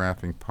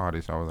autographing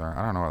parties over there.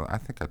 I don't know, I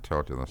think I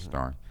told you the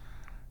story.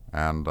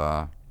 And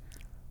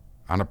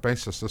on the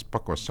basis this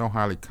book was so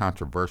highly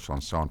controversial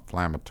and so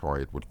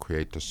inflammatory, it would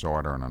create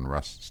disorder and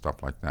unrest and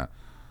stuff like that.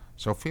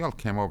 So Field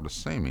came over to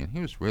see me, and he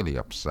was really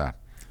upset.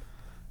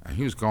 And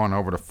he was going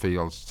over to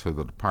Field's to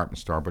the department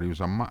store, but he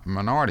was a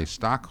minority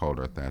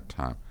stockholder at that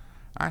time.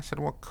 I said,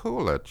 "Well,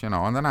 cool it, you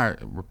know." And then I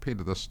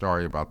repeated the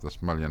story about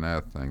this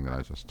millionaire thing that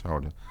I just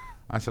told you.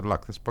 I said,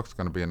 "Look, this book's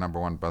going to be a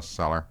 #1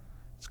 bestseller.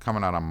 It's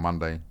coming out on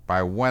Monday.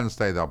 By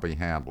Wednesday, they'll be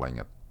handling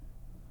it."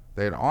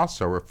 They'd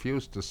also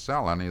refused to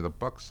sell any of the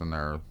books in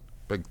their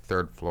big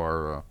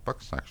third-floor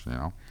book section, you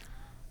know.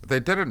 But they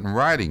did it in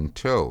writing,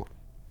 too,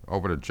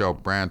 over to Joe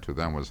Brandt, who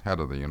then was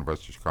head of the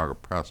University of Chicago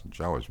Press, and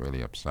Joe was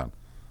really upset.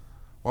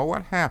 Well,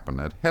 what happened?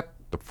 It hit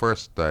the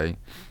first day,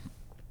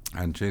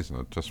 and Jesus,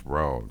 it just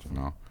rolled, you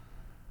know.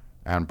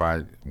 And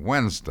by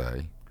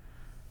Wednesday,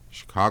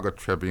 Chicago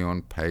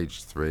Tribune,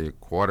 page 3,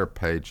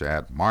 quarter-page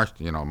ad,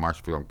 Marshfield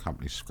and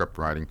Company script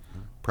writing,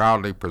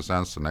 proudly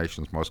presents the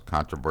nation's most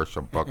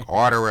controversial book.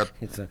 Order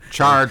it,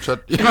 charge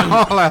it, you know,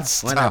 all that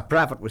stuff. When our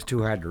profit was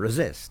too hard to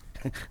resist.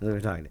 By the way,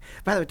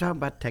 we're talking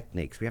about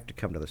techniques. We have to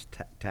come to those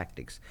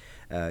tactics.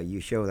 You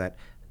show that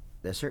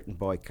there's certain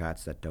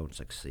boycotts that don't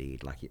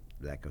succeed. Like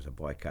was a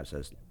boycott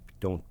says,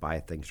 "Don't buy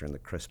things during the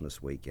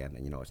Christmas weekend,"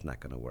 and you know it's not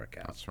going to work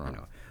out. That's right. You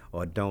know?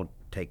 Or don't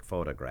take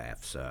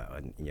photographs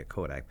in your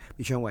Kodak.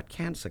 You show what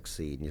can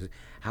succeed. And you say,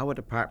 how a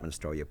department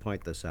store, you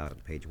point this out on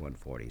page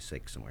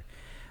 146 somewhere,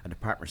 a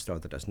department store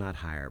that does not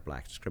hire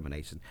black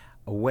discrimination,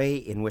 a way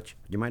in which,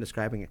 do you mind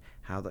describing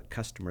how the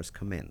customers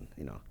come in,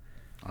 you know?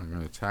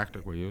 The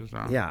tactic we used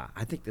on? Yeah,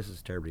 I think this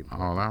is terribly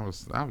important. Oh,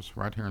 that was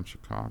right here in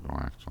Chicago,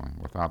 actually,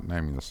 without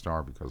naming the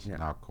store, because it's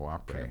now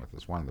cooperating with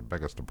us, one of the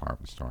biggest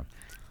department stores.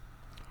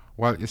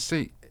 Well, you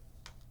see,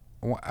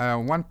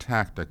 one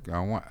tactic,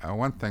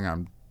 one thing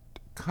I'm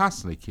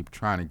constantly keep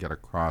trying to get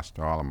across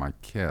to all of my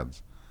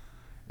kids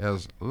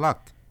is,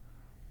 look,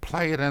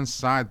 play it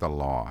inside the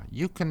law.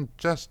 You can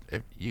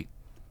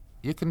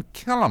you can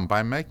kill them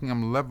by making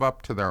them live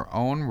up to their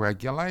own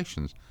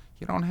regulations.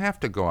 You don't have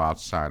to go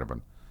outside of it.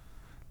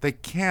 They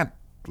can't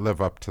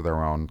live up to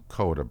their own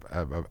code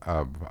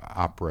of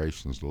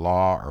operations,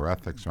 law or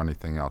ethics or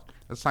anything else.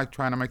 It's like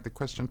trying to make the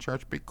Christian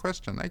church be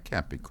Christian. They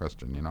can't be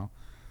Christian, you know.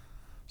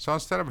 So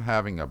instead of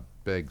having a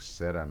big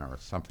sit-in or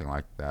something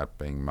like that,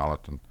 being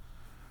militant,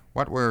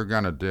 what we were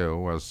going to do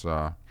was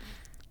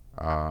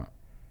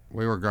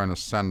we were going to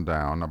send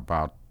down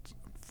about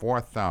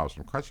 4,000.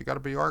 Of course, you got to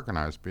be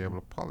organized to be able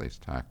to pull these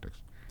tactics.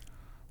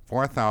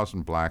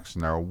 4,000 blacks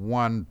in their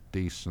one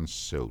decent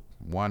suit,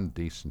 one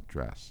decent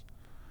dress.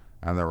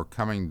 And they were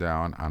coming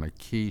down on a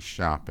key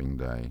shopping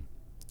day,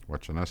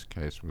 which in this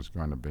case was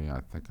going to be, I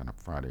think, on a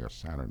Friday or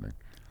Saturday.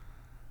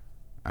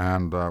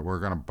 And we're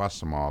going to bust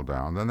them all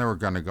down. Then they were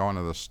going to go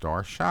into the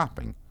store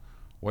shopping.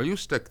 Well, you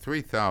stick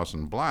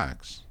 3,000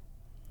 blacks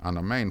on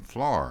the main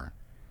floor,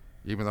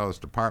 even though this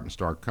department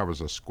store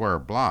covers a square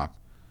block,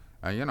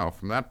 and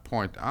from that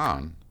point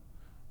on,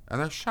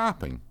 and they're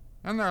shopping,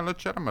 and they're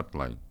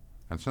legitimately.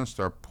 And since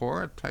they're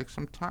poor, it takes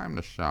some time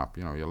to shop.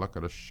 You look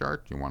at a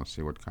shirt, you want to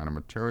see what kind of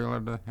material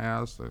it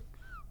has, the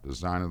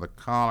design of the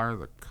collar,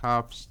 the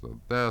cuffs, the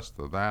this,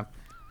 the that.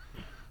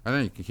 And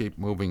then you can keep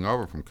moving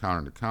over from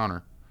counter to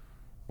counter.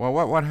 Well,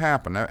 what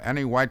happened?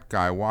 Any white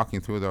guy walking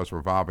through those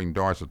revolving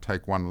doors would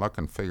take one look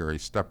and figure he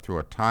stepped through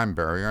a time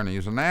barrier and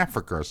he's in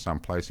Africa or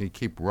someplace, and he'd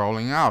keep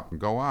rolling out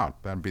and go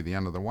out. That'd be the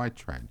end of the white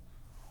trade.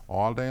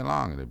 All day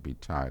long it'd be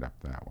tied up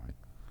that way.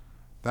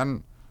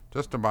 Then,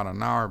 just about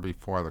an hour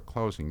before the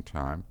closing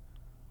time,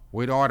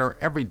 we'd order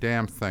every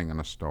damn thing in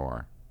the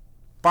store.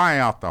 Buy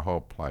out the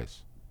whole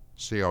place.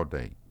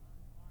 COD.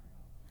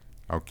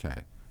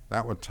 Okay.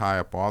 That would tie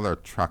up all their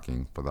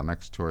trucking for the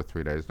next 2 or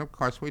 3 days. And of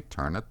course, we'd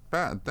turn it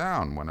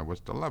down when it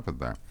was delivered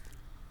there.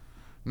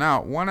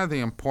 Now, one of the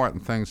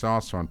important things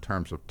also in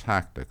terms of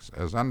tactics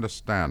is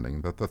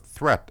understanding that the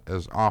threat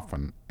is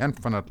often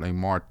infinitely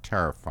more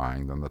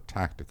terrifying than the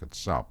tactic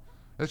itself.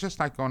 It's just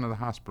like going to the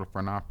hospital for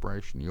an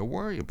operation. You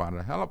worry about it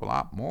a hell of a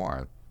lot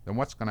more than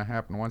what's going to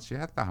happen once you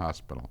hit the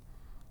hospital.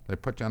 They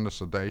put you under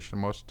sedation.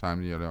 Most of the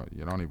time, you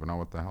don't even know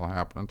what the hell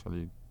happened until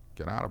you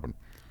get out of it.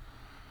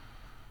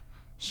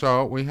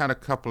 So we had a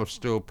couple of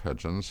stool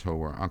pigeons who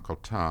were Uncle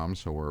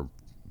Toms, who were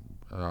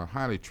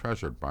highly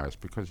treasured by us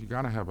because you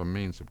got to have a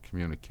means of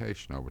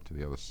communication over to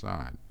the other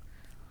side.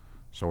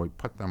 So we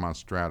put them on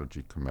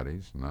strategy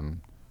committees, and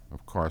then,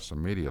 of course,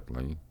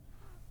 immediately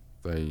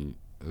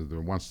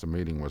once the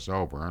meeting was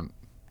over and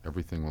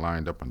everything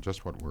lined up and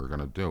just what we were going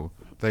to do,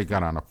 they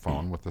got on a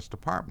phone with this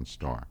department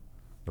store.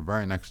 The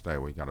very next day,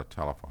 we got a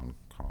telephone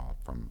call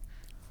from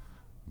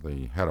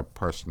the head of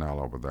personnel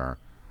over there.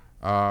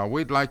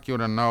 We'd like you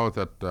to know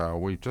that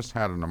we just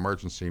had an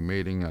emergency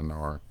meeting,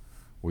 or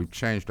we've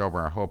changed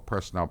over our whole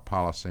personnel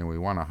policy, and we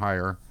want to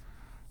hire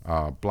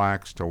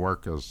blacks to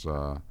work as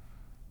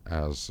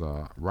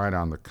right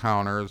on the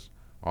counters,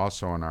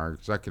 also in our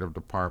executive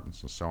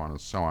departments, and so on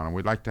and so on. And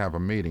we'd like to have a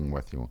meeting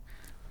with you.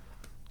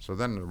 So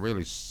then to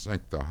really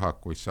sink the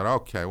hook, we said,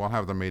 okay, we'll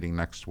have the meeting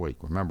next week.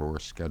 Remember, we're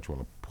scheduled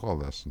to pull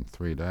this in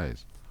 3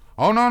 days.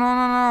 Oh,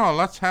 no,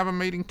 let's have a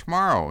meeting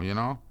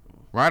tomorrow,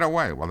 right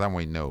away. Well, then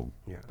we knew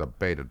the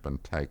bait had been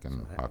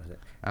taken. So that was it.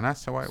 And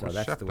that's the way it was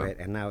that's shifted. the way.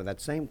 And now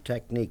that same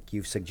technique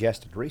you've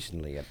suggested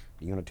recently at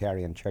the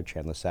Unitarian Church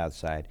here on the South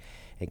Side,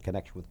 in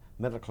connection with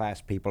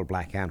middle-class people,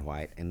 black and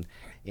white, and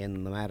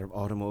in the matter of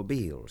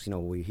automobiles.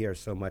 We hear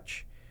so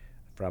much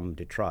from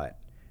Detroit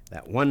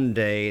that one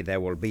day there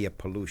will be a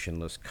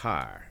pollutionless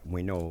car.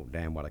 We know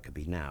damn well it could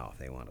be now if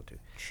they wanted to.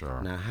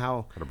 Sure. Now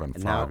how? Could have been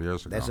now 5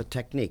 years ago. There's a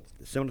technique,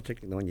 similar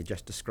technique to the one you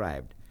just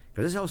described.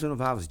 Because this also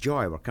involves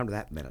joy. We'll come to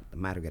that in a minute. The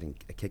matter of getting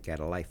a kick out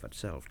of life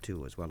itself,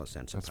 too, as well as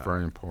sense That's of power.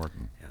 very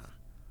important. Yeah.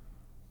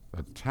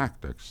 The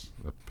tactics,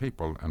 the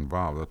people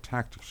involved, the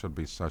tactics should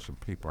be such that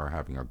people are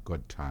having a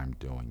good time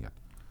doing it.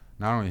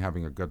 Not only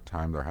having a good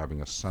time, they're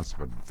having a sense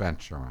of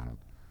adventure on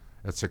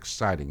it. It's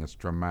exciting, it's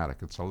dramatic,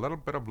 it's a little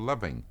bit of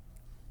living,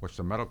 which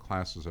the middle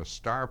classes are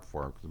starved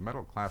for, because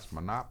middle class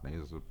monotony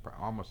is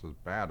almost as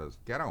bad as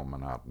ghetto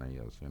monotony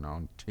is,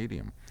 and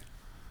tedium.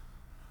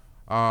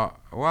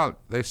 Well,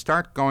 they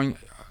start going,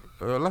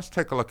 let's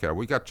take a look at it.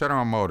 We got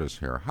General Motors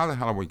here. How the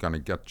hell are we going to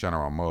get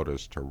General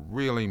Motors to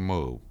really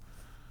move?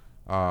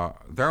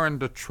 They're in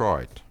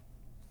Detroit.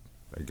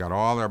 They got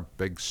all their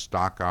big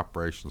stock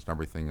operations and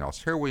everything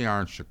else. Here we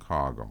are in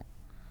Chicago.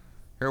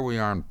 Here we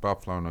are in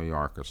Buffalo, New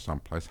York, or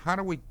someplace. How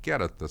do we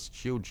get at this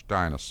huge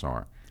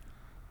dinosaur?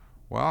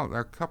 Well, there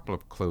are a couple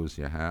of clues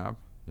you have.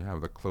 You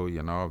have the clue,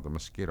 of the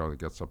mosquito that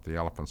gets up the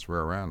elephant's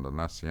rear end, and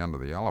that's the end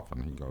of the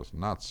elephant. He goes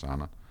nuts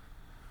on it.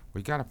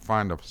 We got to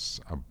find a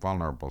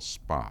vulnerable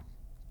spot.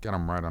 Get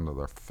them right under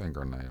their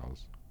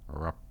fingernails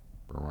or up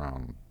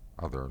around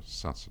other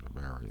sensitive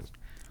areas.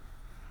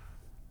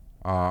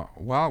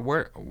 Well,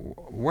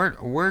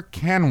 where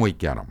can we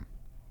get them?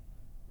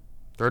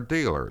 They're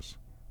dealers.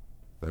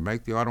 They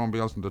make the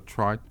automobiles in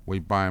Detroit. We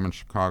buy them in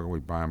Chicago. We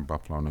buy them in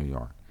Buffalo, New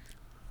York.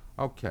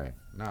 Okay,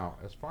 now,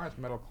 as far as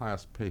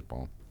middle-class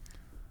people,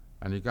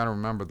 and you got to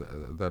remember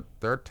that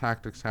their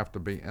tactics have to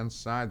be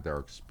inside their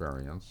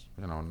experience,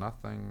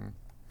 nothing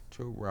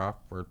too rough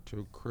or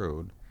too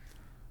crude,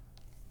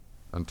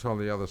 until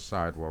the other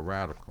side will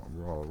radicalize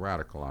Well,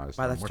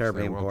 them, that's which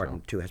terribly they will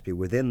important, do. too. It has to be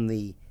within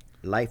the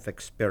life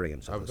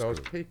experience Of this those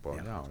group. people.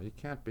 Yeah. No, you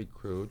can't be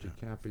crude, you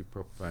can't be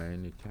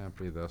profane, you can't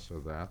be this or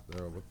that.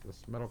 They're with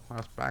this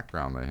middle-class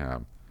background they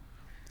have.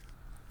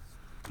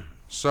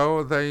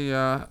 So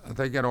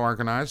they get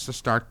organized to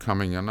start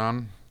coming in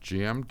on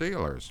GM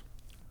dealers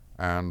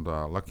and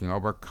looking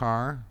over a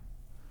car.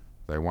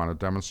 They want a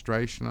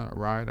demonstration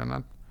ride in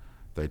it.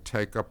 They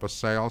take up a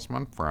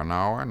salesman for an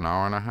hour and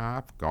a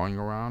half, going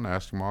around,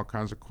 asking him all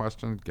kinds of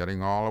questions,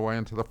 getting all the way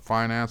into the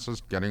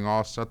finances, getting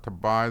all set to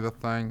buy the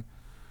thing,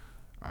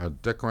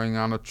 dickering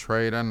on a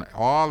trade-in,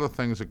 all the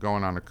things that go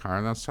on in the car.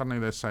 And then suddenly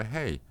they say,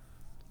 hey,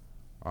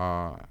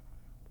 I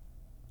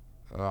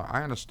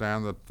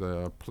understand that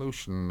the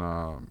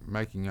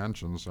pollution-making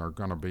engines are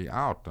going to be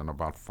out in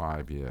about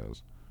 5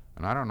 years.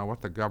 And I don't know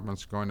what the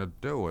government's going to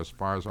do as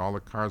far as all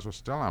the cars are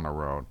still on the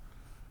road.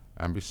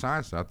 And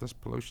besides that, this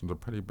pollution's a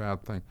pretty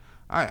bad thing.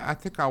 I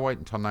think I'll wait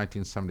until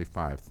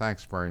 1975.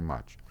 Thanks very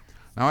much.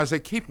 Now, as they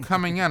keep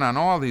coming in on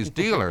all these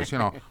dealers,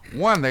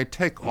 one, they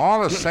take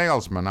all the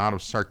salesmen out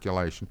of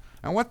circulation.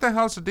 And what the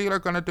hell's the dealer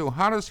going to do?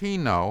 How does he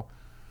know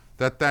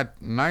that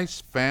that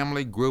nice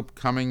family group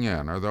coming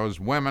in, or those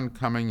women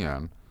coming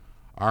in,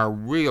 are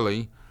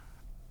really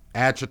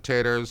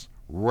agitators,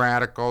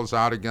 radicals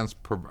out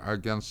against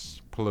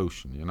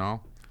pollution,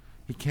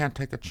 He can't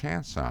take a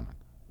chance on it.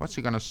 What's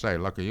he going to say?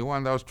 Look, are you one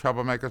of those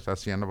troublemakers?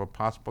 That's the end of a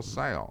possible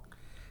sale.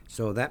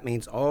 So that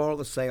means all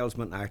the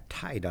salesmen are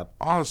tied up.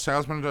 All the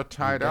salesmen are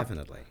tied up.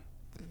 Definitely.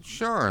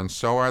 Sure, and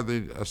so are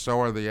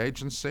the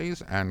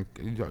agencies. And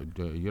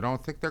you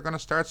don't think they're going to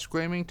start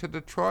screaming to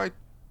Detroit?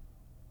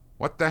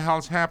 What the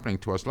hell's happening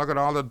to us? Look at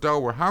all the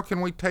dough. How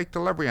can we take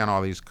delivery on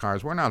all these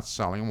cars? We're not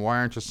selling them. Why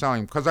aren't you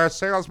selling them? Because our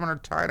salesmen are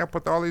tied up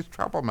with all these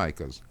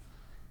troublemakers.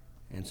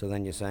 And so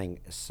then you're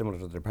saying, similar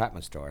to the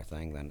department store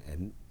thing, then,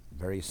 and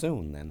very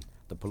soon, then,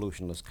 the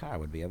pollutionless car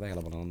would be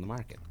available on the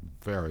market.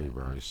 Very,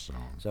 very soon.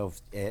 So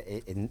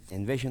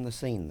envision the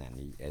scene,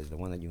 then, as the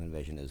one that you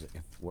envision, is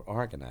if we're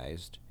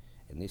organized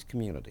in these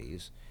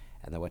communities,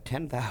 and there were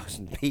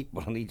 10,000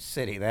 people in each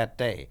city that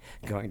day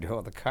going to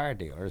all the car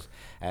dealers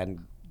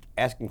and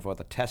asking for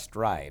the test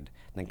ride,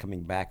 then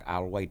coming back,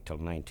 I'll wait till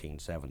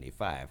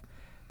 1975.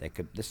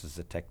 This is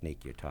the technique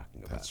you're talking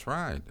about. That's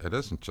right. It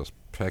isn't just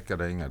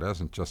picketing. It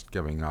isn't just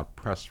giving out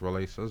press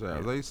releases.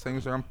 These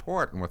things are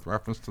important with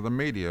reference to the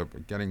media,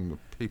 getting the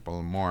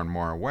people more and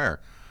more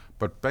aware.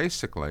 But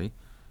basically,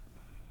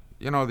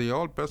 the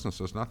old business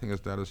is nothing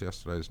as dead as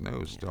yesterday's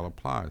news still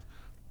applies.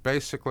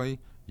 Basically,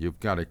 you've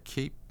got to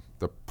keep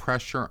the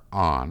pressure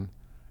on,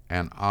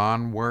 and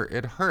on where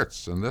it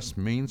hurts, and this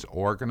means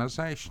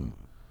organization.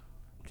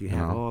 You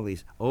have all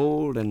these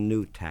old and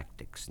new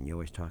tactics, and you're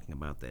always talking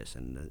about this,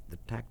 and the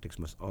tactics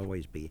must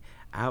always be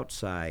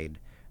outside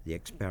the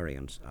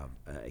experience of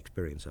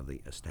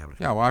the establishment.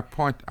 Yeah, well,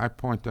 I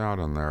point out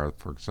in there,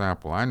 for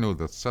example, I knew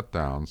that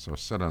sit-downs or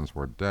sit-ins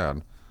were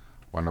dead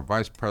when the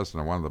vice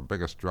president of one of the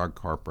biggest drug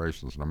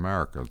corporations in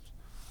America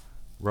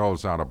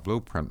rolls out a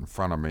blueprint in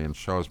front of me and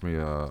shows me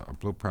a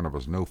blueprint of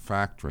his new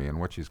factory in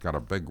which he's got a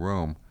big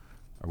room,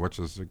 which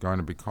is going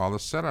to be called a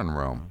sit-in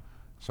room.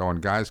 So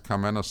when guys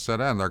come in to sit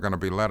in, they're going to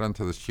be led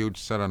into this huge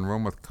sit-in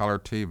room with color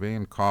TV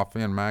and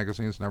coffee and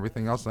magazines and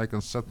everything else. They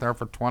can sit there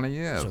for 20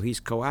 years. So he's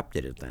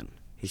co-opted it then.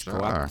 He's Sure.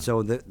 co-opted.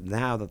 So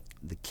now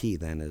the key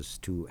then is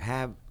to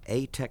have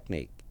a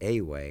technique,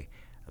 a way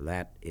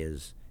that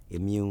is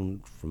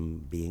immune from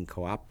being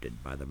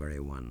co-opted by the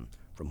very one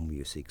from whom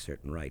you seek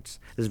certain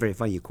rights. This is very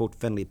funny. You quote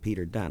Finley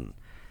Peter Dunne.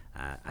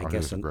 I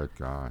guess he's a great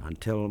guy.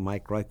 Until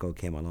Mike Royko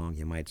came along,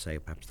 you might say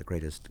perhaps the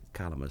greatest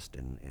columnist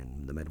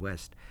in the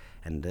Midwest.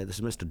 And this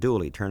is Mr.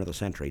 Dooley, turn of the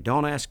century.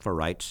 Don't ask for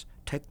rights,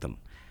 take them.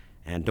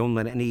 And don't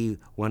let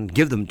anyone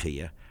give them to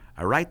you.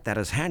 A right that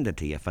is handed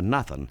to you for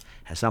nothing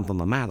has something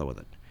the matter with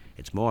it.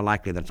 It's more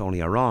likely that it's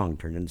only a wrong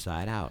turned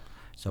inside out.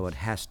 So it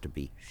has to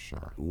be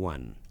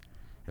won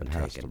and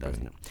taken,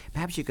 doesn't it?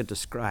 Perhaps you could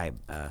describe,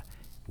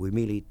 we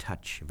merely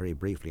touch very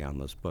briefly on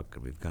this book,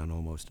 and we've gone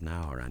almost an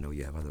hour. I know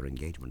you have other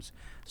engagements,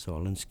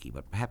 Saul Alinsky,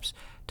 but perhaps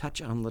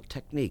touch on the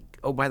technique.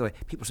 Oh, by the way,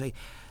 people say,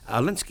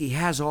 Alinsky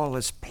has all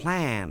this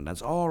planned,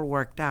 it's all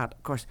worked out,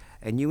 of course,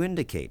 and you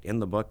indicate in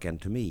the book and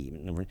to me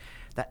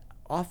that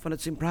often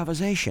it's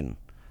improvisation.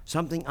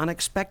 Something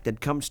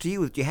unexpected comes to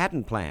you that you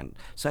hadn't planned,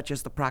 such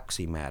as the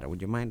proxy matter.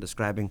 Would you mind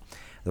describing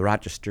the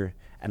Rochester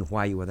and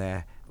why you were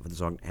there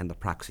and the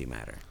proxy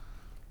matter?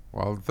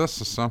 Well, this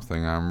is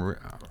something I'm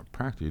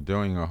practically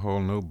doing a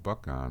whole new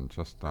book on,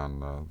 just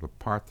on the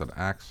part that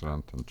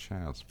accident and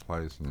chance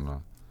plays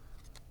in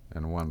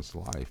one's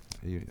life,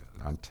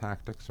 on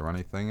tactics or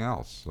anything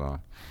else.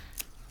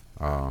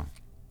 Let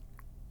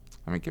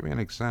me give you an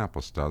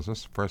example, Stas. This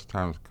is the first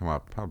time it's come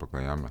out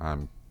publicly.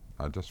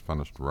 I just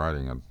finished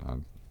writing it.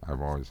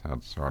 I've always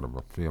had sort of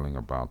a feeling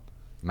about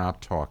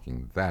not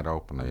talking that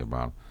openly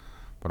about it.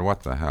 But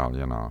what the hell,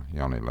 you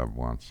only live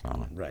once.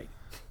 Right.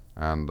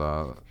 And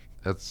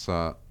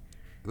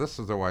this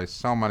is the way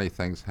so many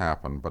things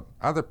happen, but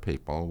other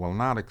people will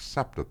not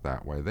accept it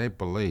that way.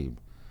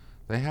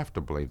 They have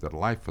to believe that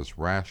life is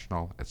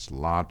rational, it's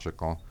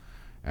logical,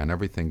 and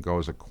everything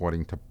goes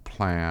according to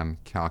plan,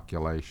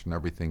 calculation.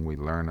 Everything we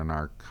learn in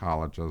our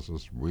colleges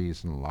is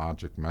reason,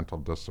 logic, mental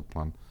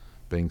discipline,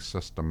 being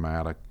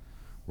systematic,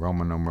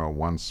 Roman numeral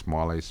 1,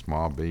 small a,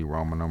 small b,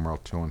 Roman numeral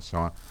 2, and so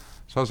on.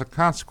 So as a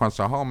consequence,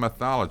 a whole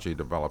mythology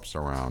develops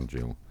around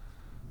you.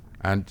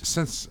 And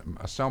since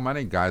so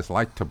many guys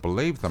like to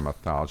believe the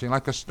mythology,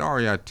 like a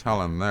story I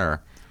tell in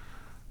there,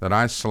 that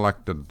I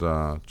selected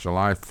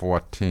July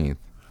 14th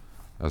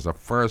as the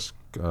first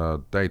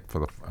date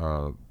for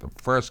the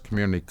first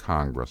community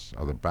congress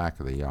of the Back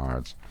of the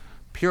Yards,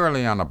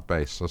 purely on the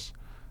basis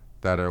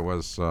that it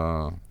was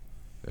the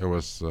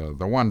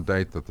one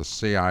date that the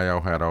CIO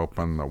had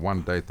open, the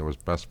one date that was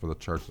best for the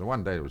church, the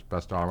one date that was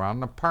best all around,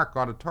 and the Park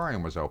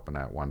Auditorium was open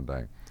that one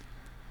day.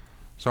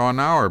 So an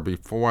hour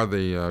before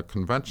the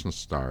convention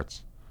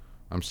starts,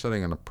 I'm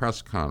sitting in a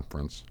press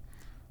conference,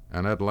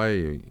 and Ed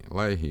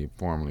Leahy,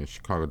 formerly of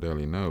Chicago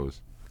Daily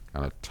News,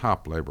 and a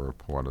top labor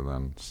reporter,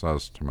 then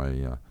says to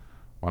me,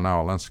 well,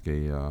 now,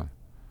 Alinsky,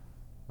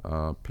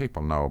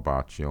 people know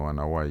about you and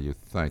the way you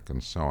think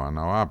and so on.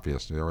 Now,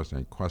 obviously, there isn't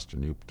any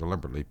question you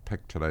deliberately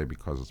picked today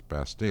because it's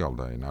Bastille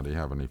Day. Now, do you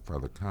have any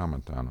further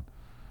comment on it?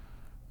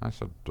 I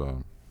said, I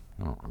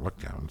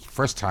looked at it. It's the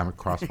first time it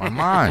crossed my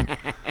mind.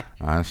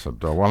 I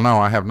said, well, no,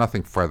 I have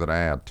nothing further to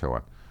add to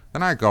it.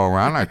 Then I go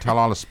around and I tell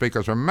all the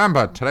speakers,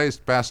 remember, today's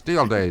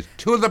Bastille Day,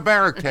 to the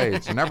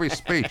barricades in every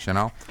speech,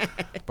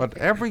 But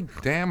every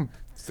damn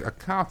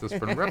account that's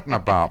been written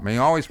about me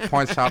always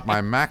points out my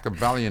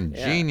Machiavellian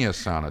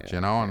genius on it,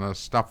 and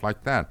stuff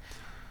like that.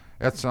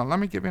 It's let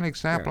me give you an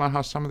example on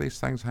how some of these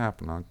things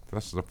happen.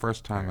 This is the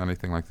first time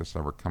anything like this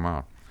ever come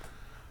out.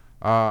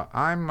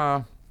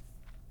 I'm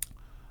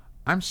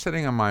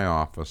sitting in my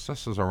office.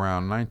 This is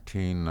around I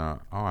don't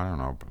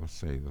know, but let's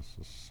see, this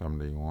is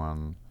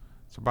 71.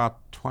 It's about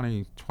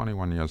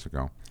 21 years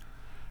ago.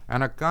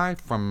 And a guy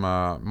from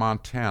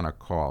Montana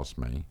calls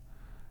me,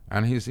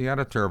 and he's the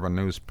editor of a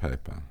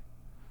newspaper,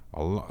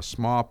 a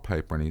small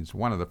paper, and he's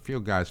one of the few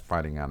guys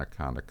fighting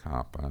Anaconda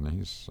Copper. And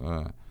he's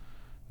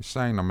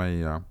saying to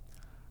me,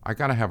 I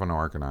got to have an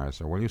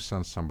organizer. Will you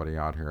send somebody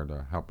out here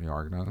to help me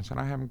organize? I said,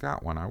 I haven't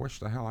got one. I wish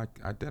the hell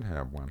I did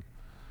have one.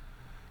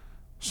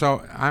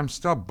 So I'm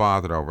still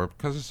bothered over it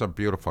because it's a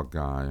beautiful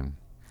guy.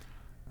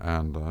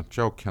 And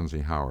Joe Kinsey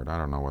Howard, I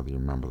don't know whether you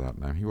remember that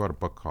name. He wrote a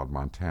book called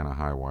Montana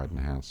High, Wide,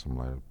 and Handsome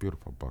later.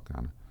 Beautiful book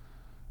on it.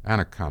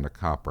 Anaconda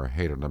Copper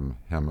hated him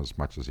as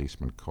much as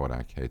Eastman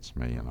Kodak hates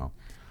me,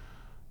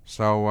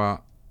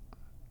 So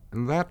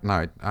that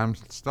night, I'm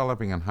still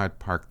living in Hyde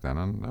Park then,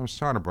 and there was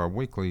sort of a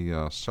weekly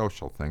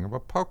social thing of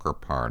a poker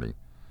party.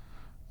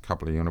 A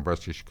couple of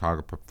University of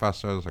Chicago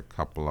professors, a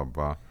couple of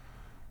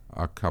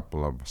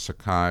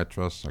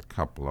psychiatrists, a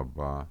couple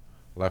of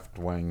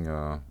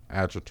left-wing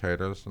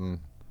agitators, and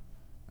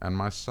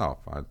myself.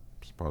 I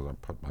suppose I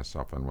put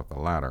myself in with the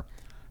latter.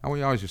 And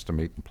we always used to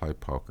meet and play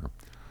poker.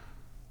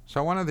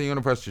 So one of the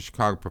University of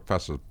Chicago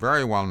professors,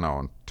 very well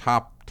known,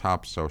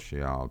 top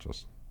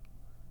sociologist,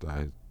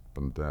 he's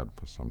been dead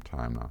for some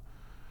time now.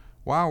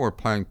 While we're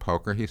playing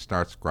poker, he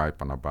starts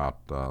griping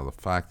about the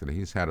fact that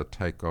he's had to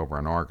take over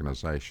an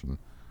organization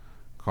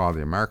called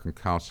the American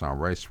Council on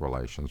Race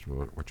Relations,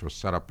 which was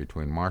set up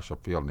between Marshall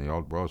Field and the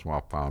old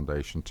Roosevelt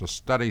Foundation to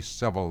study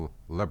civil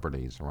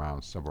liberties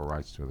around civil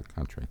rights through the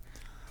country.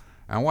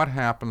 And what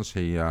happens?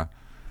 This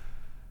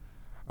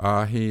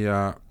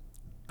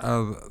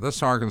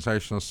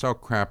organization is so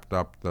crapped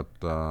up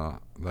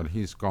that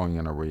he's going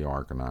in a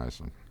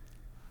reorganizing.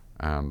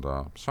 And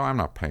so I'm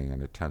not paying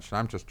any attention.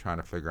 I'm just trying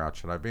to figure out,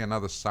 should I be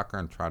another sucker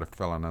and try to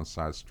fill an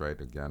inside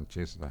straight again?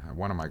 Jesus,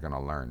 when am I going to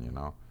learn,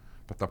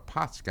 But the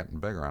pot's getting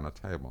bigger on the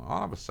table.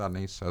 All of a sudden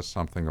he says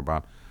something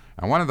about,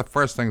 and one of the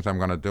first things I'm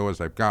going to do is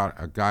they've got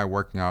a guy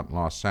working out in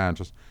Los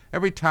Angeles.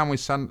 Every time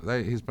he's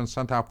been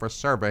sent out for a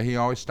survey, he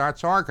always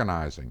starts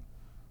organizing.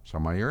 So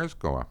my ears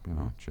go up,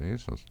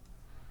 Jesus.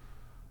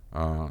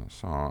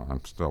 So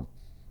I'm still,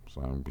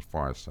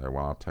 before I say,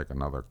 well, I'll take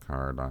another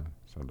card, I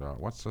said,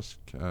 what's this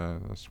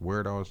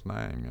weirdo's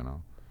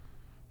name,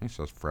 He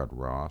says, Fred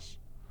Ross.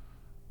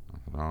 I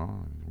said,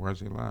 oh,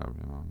 where's he live,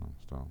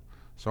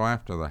 So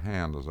after the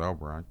hand is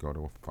over, I go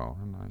to a phone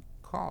and I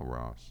call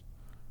Ross.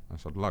 I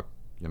said, look,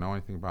 you know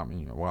anything about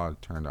me? Well,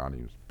 it turned out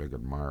he was a big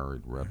admirer,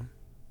 he'd read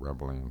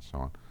Rebellion and so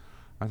on.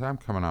 I said, I'm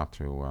coming out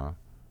to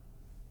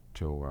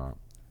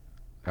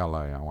L.A.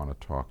 I want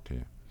to talk to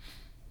you.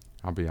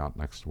 I'll be out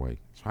next week.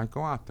 So I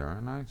go out there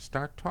and I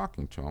start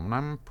talking to him, and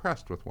I'm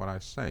impressed with what I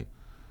see.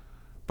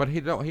 But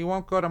he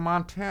won't go to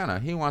Montana.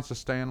 He wants to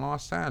stay in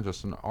Los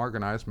Angeles and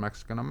organize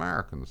Mexican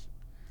Americans.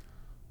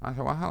 I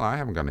said, well, hell, I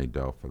haven't got any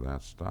dough for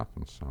that stuff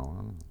and so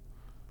on.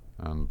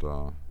 And,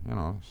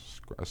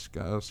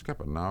 skip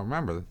it. Now,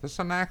 remember, this is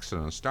an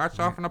accident. It starts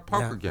off in a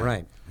poker game.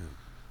 Right.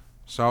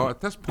 So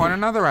at this point,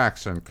 another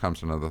accident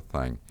comes into the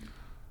thing.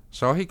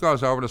 So he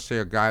goes over to see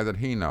a guy that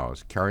he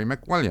knows, Kerry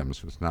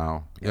McWilliams, who's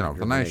now,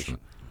 the Nation.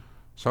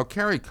 So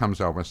Kerry comes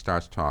over and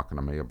starts talking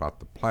to me about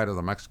the plight of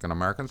the Mexican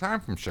Americans.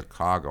 I'm from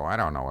Chicago. I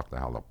don't know what the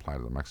hell the plight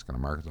of the Mexican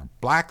Americans are.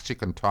 Blacks, you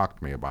can talk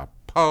to me about.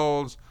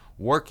 Poles,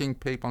 working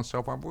people, and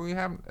so forth. But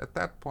at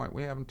that point,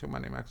 we haven't too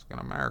many Mexican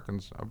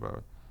Americans of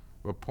a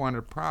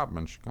pointed problem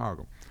in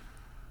Chicago.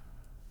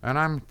 And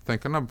I'm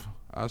thinking of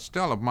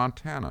still of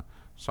Montana.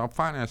 So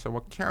finally I said,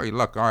 well, Kerry,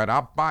 look, all right,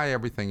 I'll buy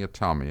everything you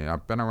tell me.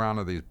 I've been around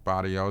to these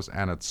barrios,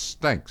 and it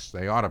stinks.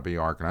 They ought to be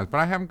organized, but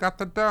I haven't got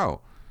the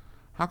dough.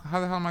 How the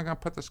hell am I going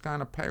to put this guy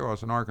on a payroll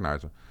as an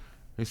organizer?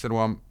 He said,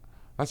 well,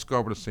 let's go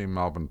over to see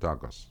Melvin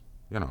Douglas,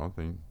 the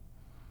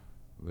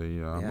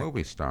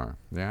movie star,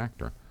 the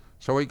actor.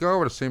 So we go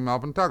over to see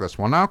Melvyn Douglas.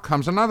 Well, now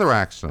comes another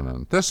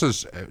accident. This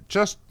is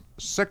just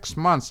 6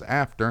 months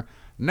after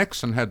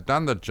Nixon had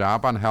done the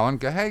job on Helen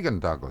Gahagan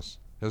Douglas,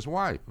 his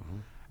wife.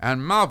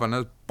 And Melvyn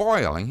is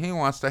boiling. He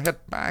wants to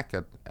hit back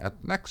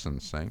at Nixon,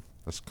 see,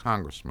 this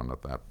congressman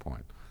at that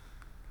point.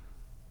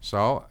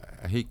 So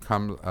he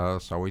comes.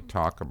 So we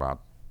talk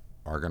about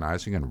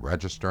organizing and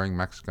registering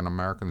Mexican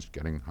Americans,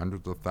 getting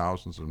hundreds of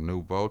thousands of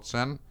new votes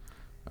in.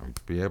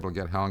 And be able to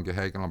get Helen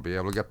Gahagan, and be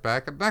able to get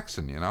back at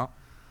Nixon, you know.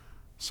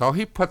 So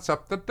he puts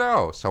up the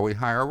dough. So we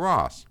hire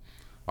Ross.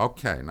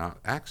 Okay, now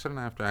accident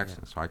after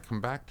accident. So I come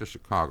back to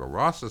Chicago.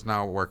 Ross is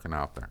now working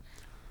out there.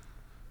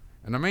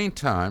 In the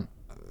meantime,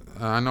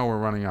 I know we're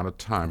running out of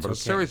time, but a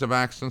series of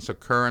accidents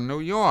occur in New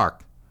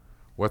York,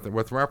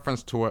 with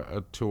reference to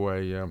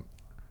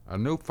a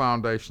new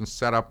foundation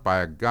set up by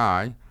a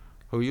guy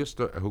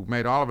who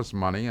made all of his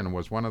money and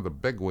was one of the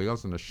big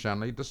wheels in the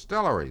Schenley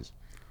distilleries.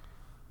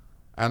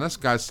 And this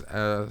guy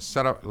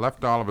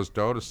left all of his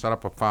dough to set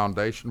up a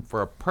foundation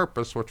for a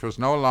purpose which was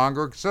no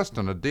longer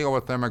existent, to deal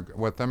with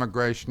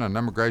immigration, and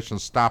immigration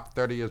stopped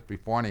 30 years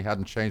before, and he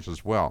hadn't changed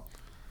his will.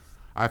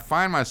 I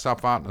find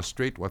myself out in the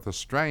street with a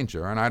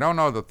stranger, and I don't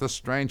know that this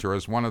stranger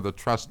is one of the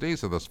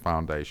trustees of this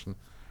foundation,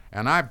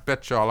 and I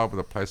bitch all over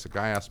the place. The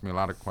guy asks me a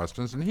lot of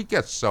questions, and he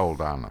gets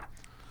sold on them.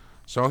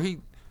 So he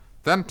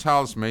then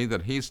tells me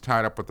that he's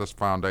tied up with this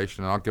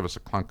foundation, and I'll give us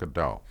a clunk of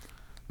dough.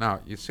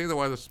 Now, you see the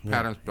way this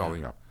pattern's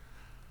building up.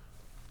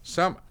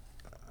 Some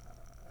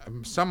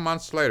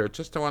months later,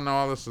 just when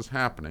all this is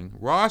happening,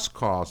 Ross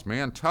calls me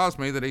and tells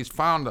me that he's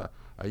found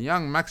a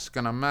young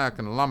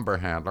Mexican-American lumber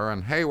handler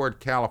in Hayward,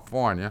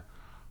 California,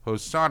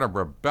 who's sort of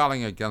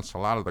rebelling against a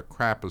lot of the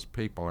crap his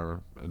people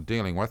are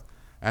dealing with,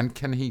 and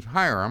can he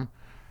hire him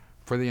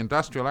for the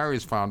Industrial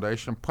Areas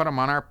Foundation, put him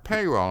on our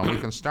payroll, and we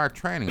can start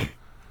training him.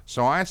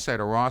 So I say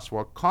to Ross,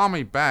 well, call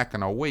me back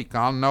in a week.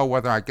 I'll know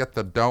whether I get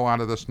the dough out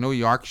of this New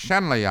York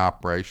Schenley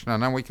operation,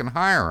 and then we can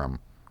hire him,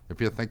 if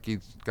you think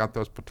he's got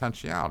those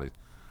potentialities.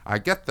 I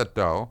get the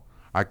dough.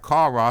 I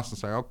call Ross and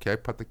say, okay,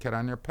 put the kid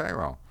on your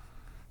payroll.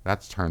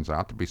 That turns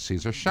out to be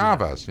Cesar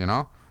Chavez, you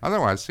know.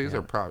 Otherwise,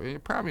 Cesar you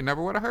probably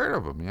never would have heard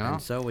of him, you know.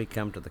 And so we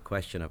come to the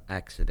question of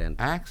accident,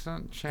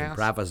 chance,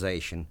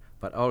 improvisation,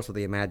 but also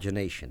the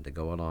imagination to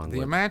go along with it.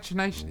 The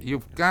imagination,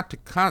 you've got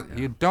to,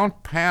 you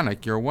don't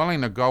panic. You're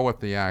willing to go with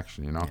the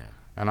action, you know. Yeah.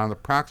 And on the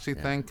proxy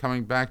thing,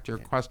 coming back to your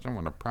question,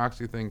 when the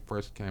proxy thing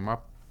first came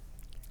up,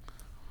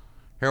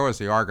 here was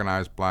the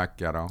organized black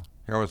ghetto.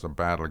 Here was the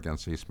battle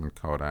against Eastman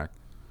Kodak.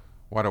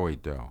 What do we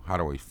do? How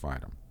do we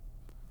fight them?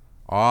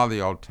 All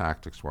the old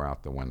tactics were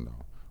out the window.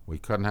 We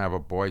couldn't have a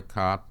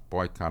boycott.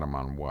 Boycott them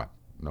on what?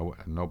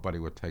 Nobody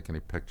would take any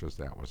pictures.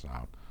 That was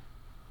out.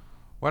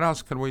 What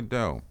else could we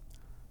do?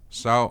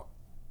 So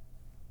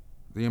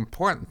the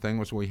important thing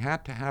was we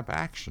had to have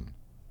action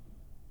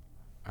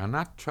and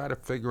not try to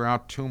figure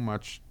out too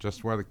much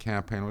just where the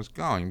campaign was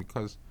going,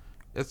 because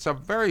it's a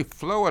very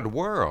fluid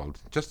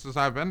world, just as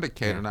I've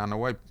indicated on the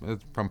way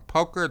from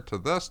poker to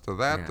this, to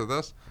that, to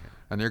this,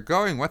 and you're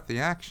going with the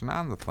action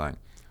on the thing.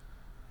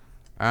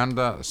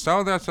 And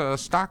so there's a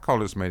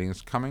stockholders meeting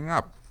that's coming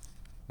up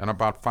in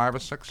about 5 or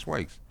 6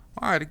 weeks.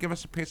 All right, to give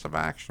us a piece of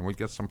action. We'd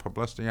get some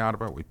publicity out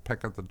of it. We'd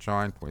pick at the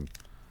joint. We'd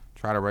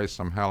try to raise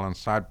some hell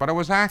inside. But it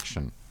was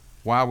action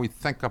while we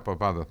think up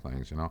of other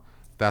things, you know.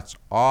 That's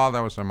all that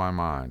was in my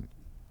mind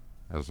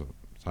as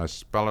I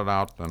spell it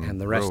out.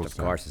 And the rest, of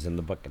course, is in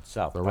the book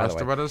itself. The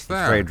rest of it is there.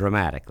 It's very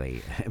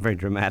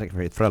dramatic,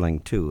 very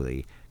thrilling, too,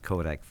 the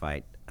Kodak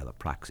fight, the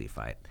proxy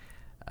fight,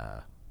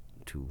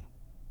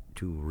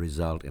 to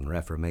result in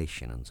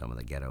reformation in some of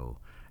the ghetto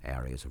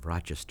areas of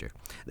Rochester.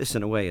 This,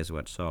 in a way, is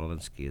what Saul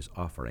Alinsky is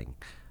offering,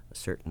 a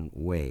certain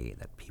way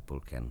that people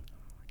can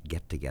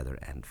get together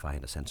and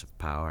find a sense of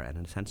power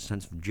and a sense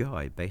of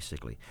joy,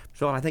 basically.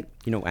 So I think,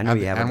 you know,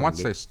 and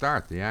once they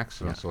start, the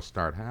accidents will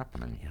start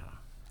happening. Yeah.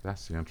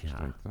 That's the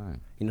interesting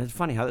thing. You know, it's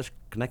funny how this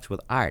connects with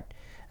art.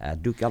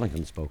 Duke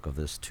Ellington spoke of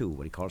this, too,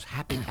 what he calls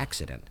happy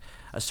accident.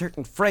 A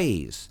certain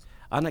phrase,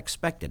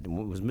 unexpected,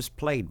 was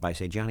misplayed by,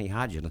 say, Johnny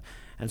Hodgson,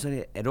 and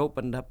so it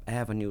opened up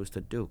avenues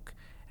to Duke,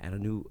 and a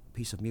new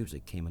piece of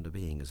music came into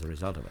being as a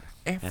result of it.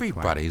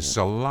 Everybody,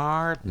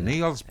 Szilard,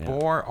 Niels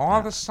Bohr,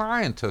 all the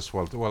scientists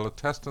will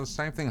attest to the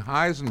same thing.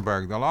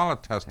 Heisenberg, they'll all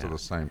attest to the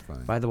same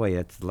thing. By the way,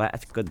 it's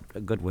a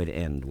good way to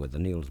end with the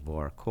Niels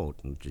Bohr quote,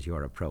 which is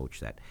your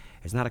approach, that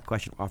it's not a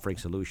question of offering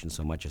solutions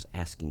so much as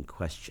asking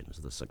questions,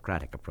 the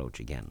Socratic approach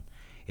again.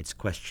 It's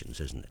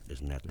questions, isn't it?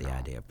 Isn't that the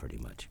idea, pretty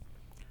much?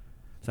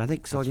 So I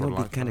think, so, you know,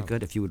 it'd be kind of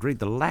good if you would read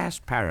the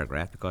last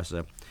paragraph, because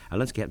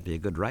Alinsky happened to be a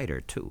good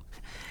writer, too.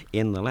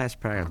 In the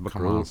last paragraph of the book,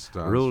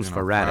 Rules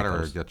for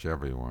Radicals. Flattery gets you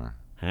everywhere.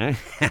 Huh?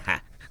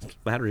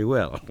 Flattery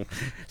will.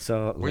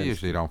 So we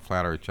usually don't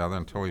flatter each other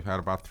until we've had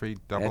about 3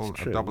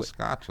 double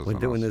scotches. We're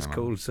doing this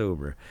cold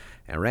sober.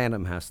 And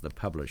Random House, the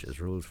publishers,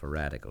 Rules for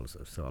Radicals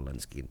of Saul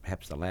Alinsky. And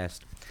perhaps the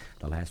last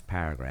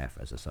paragraph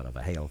as a sort of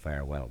a hail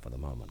farewell for the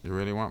moment. You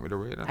really want me to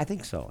read it? I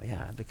think so,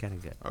 yeah. It'd be kind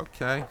of good.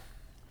 Okay.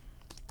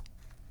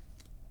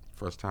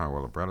 First time I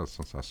will have read it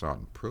since I saw it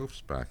in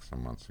proofs back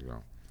some months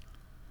ago.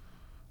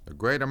 The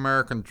great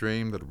American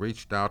dream that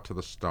reached out to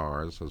the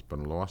stars has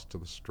been lost to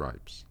the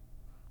stripes.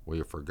 We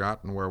have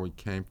forgotten where we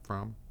came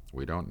from,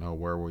 we don't know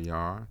where we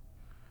are,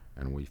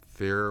 and we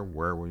fear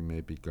where we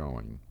may be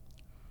going.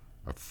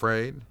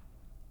 Afraid,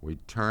 we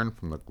turn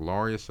from the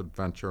glorious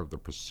adventure of the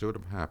pursuit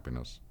of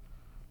happiness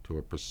to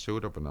a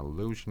pursuit of an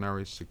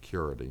illusionary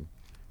security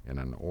in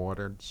an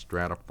ordered,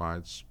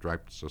 stratified,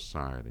 striped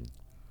society.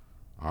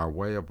 Our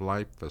way of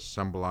life is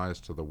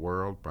symbolized to the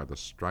world by the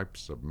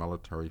stripes of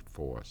military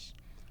force.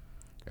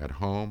 At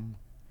home,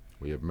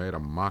 we have made a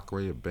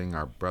mockery of being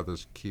our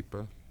brother's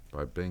keeper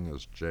by being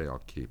his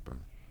jail keeper.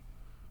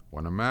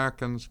 When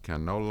Americans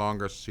can no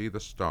longer see the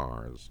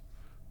stars,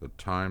 the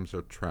times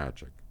are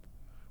tragic.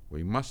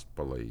 We must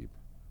believe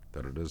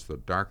that it is the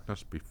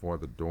darkness before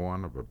the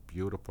dawn of a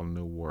beautiful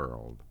new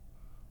world.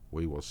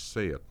 We will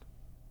see it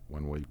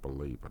when we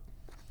believe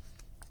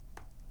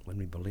it. When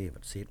we believe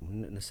it. See,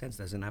 in a sense,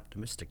 there's an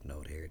optimistic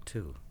note here,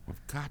 too.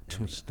 We've got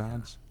to,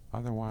 Studs.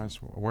 Otherwise,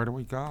 where do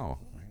we go?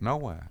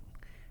 Nowhere.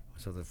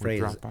 So the We phrase,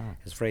 drop out.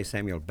 his phrase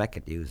Samuel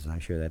Beckett used, and I'm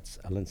sure that's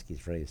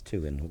Alinsky's phrase,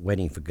 too, in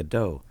Waiting for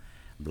Godot.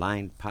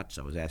 Blind Potts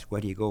was asked,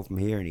 where do you go from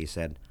here? And he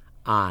said,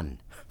 on.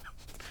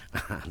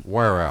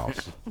 Where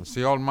else? It's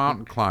the old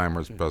mountain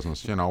climber's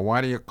business. You know,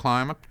 why do you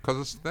climb it? Because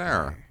it's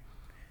there.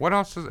 What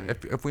else is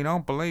it? If we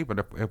don't believe it,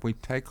 if we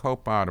take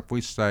hope out, if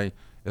we say,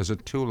 is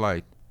it too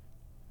late?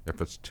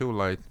 If it's too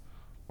late,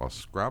 well,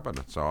 scrub it.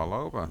 It's all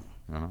over,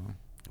 you know.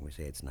 And we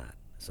say it's not.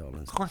 So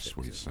Alinsky Of course says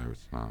we it's say not.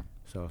 it's not.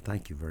 So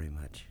thank you very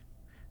much.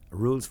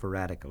 Rules for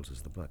Radicals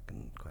is the book,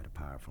 and quite a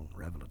powerful,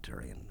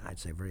 revelatory, and I'd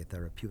say very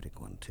therapeutic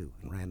one, too.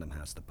 And Random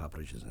House, the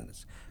publishers, and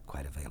it's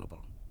quite available.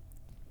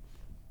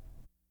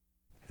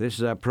 This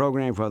is our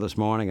program for this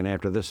morning, and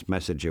after this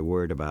message, a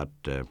word about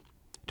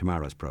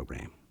tomorrow's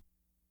program.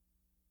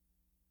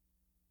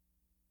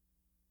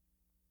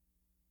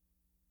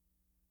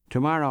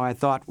 Tomorrow, I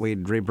thought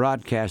we'd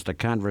rebroadcast a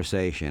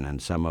conversation in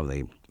some of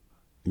the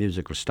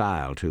musical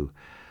style, too,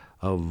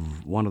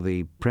 of one of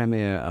the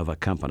premier of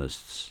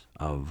accompanists,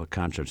 of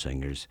concert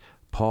singers,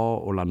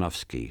 Paul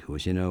Ulanovsky, who,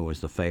 as you know,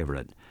 was the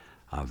favorite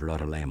of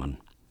Lotte Lehmann,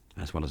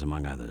 as well as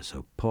among others.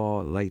 So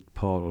late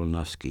Paul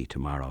Ulanovsky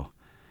tomorrow,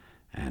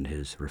 and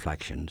his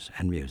reflections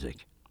and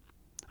music.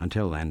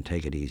 Until then,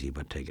 take it easy,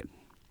 but take it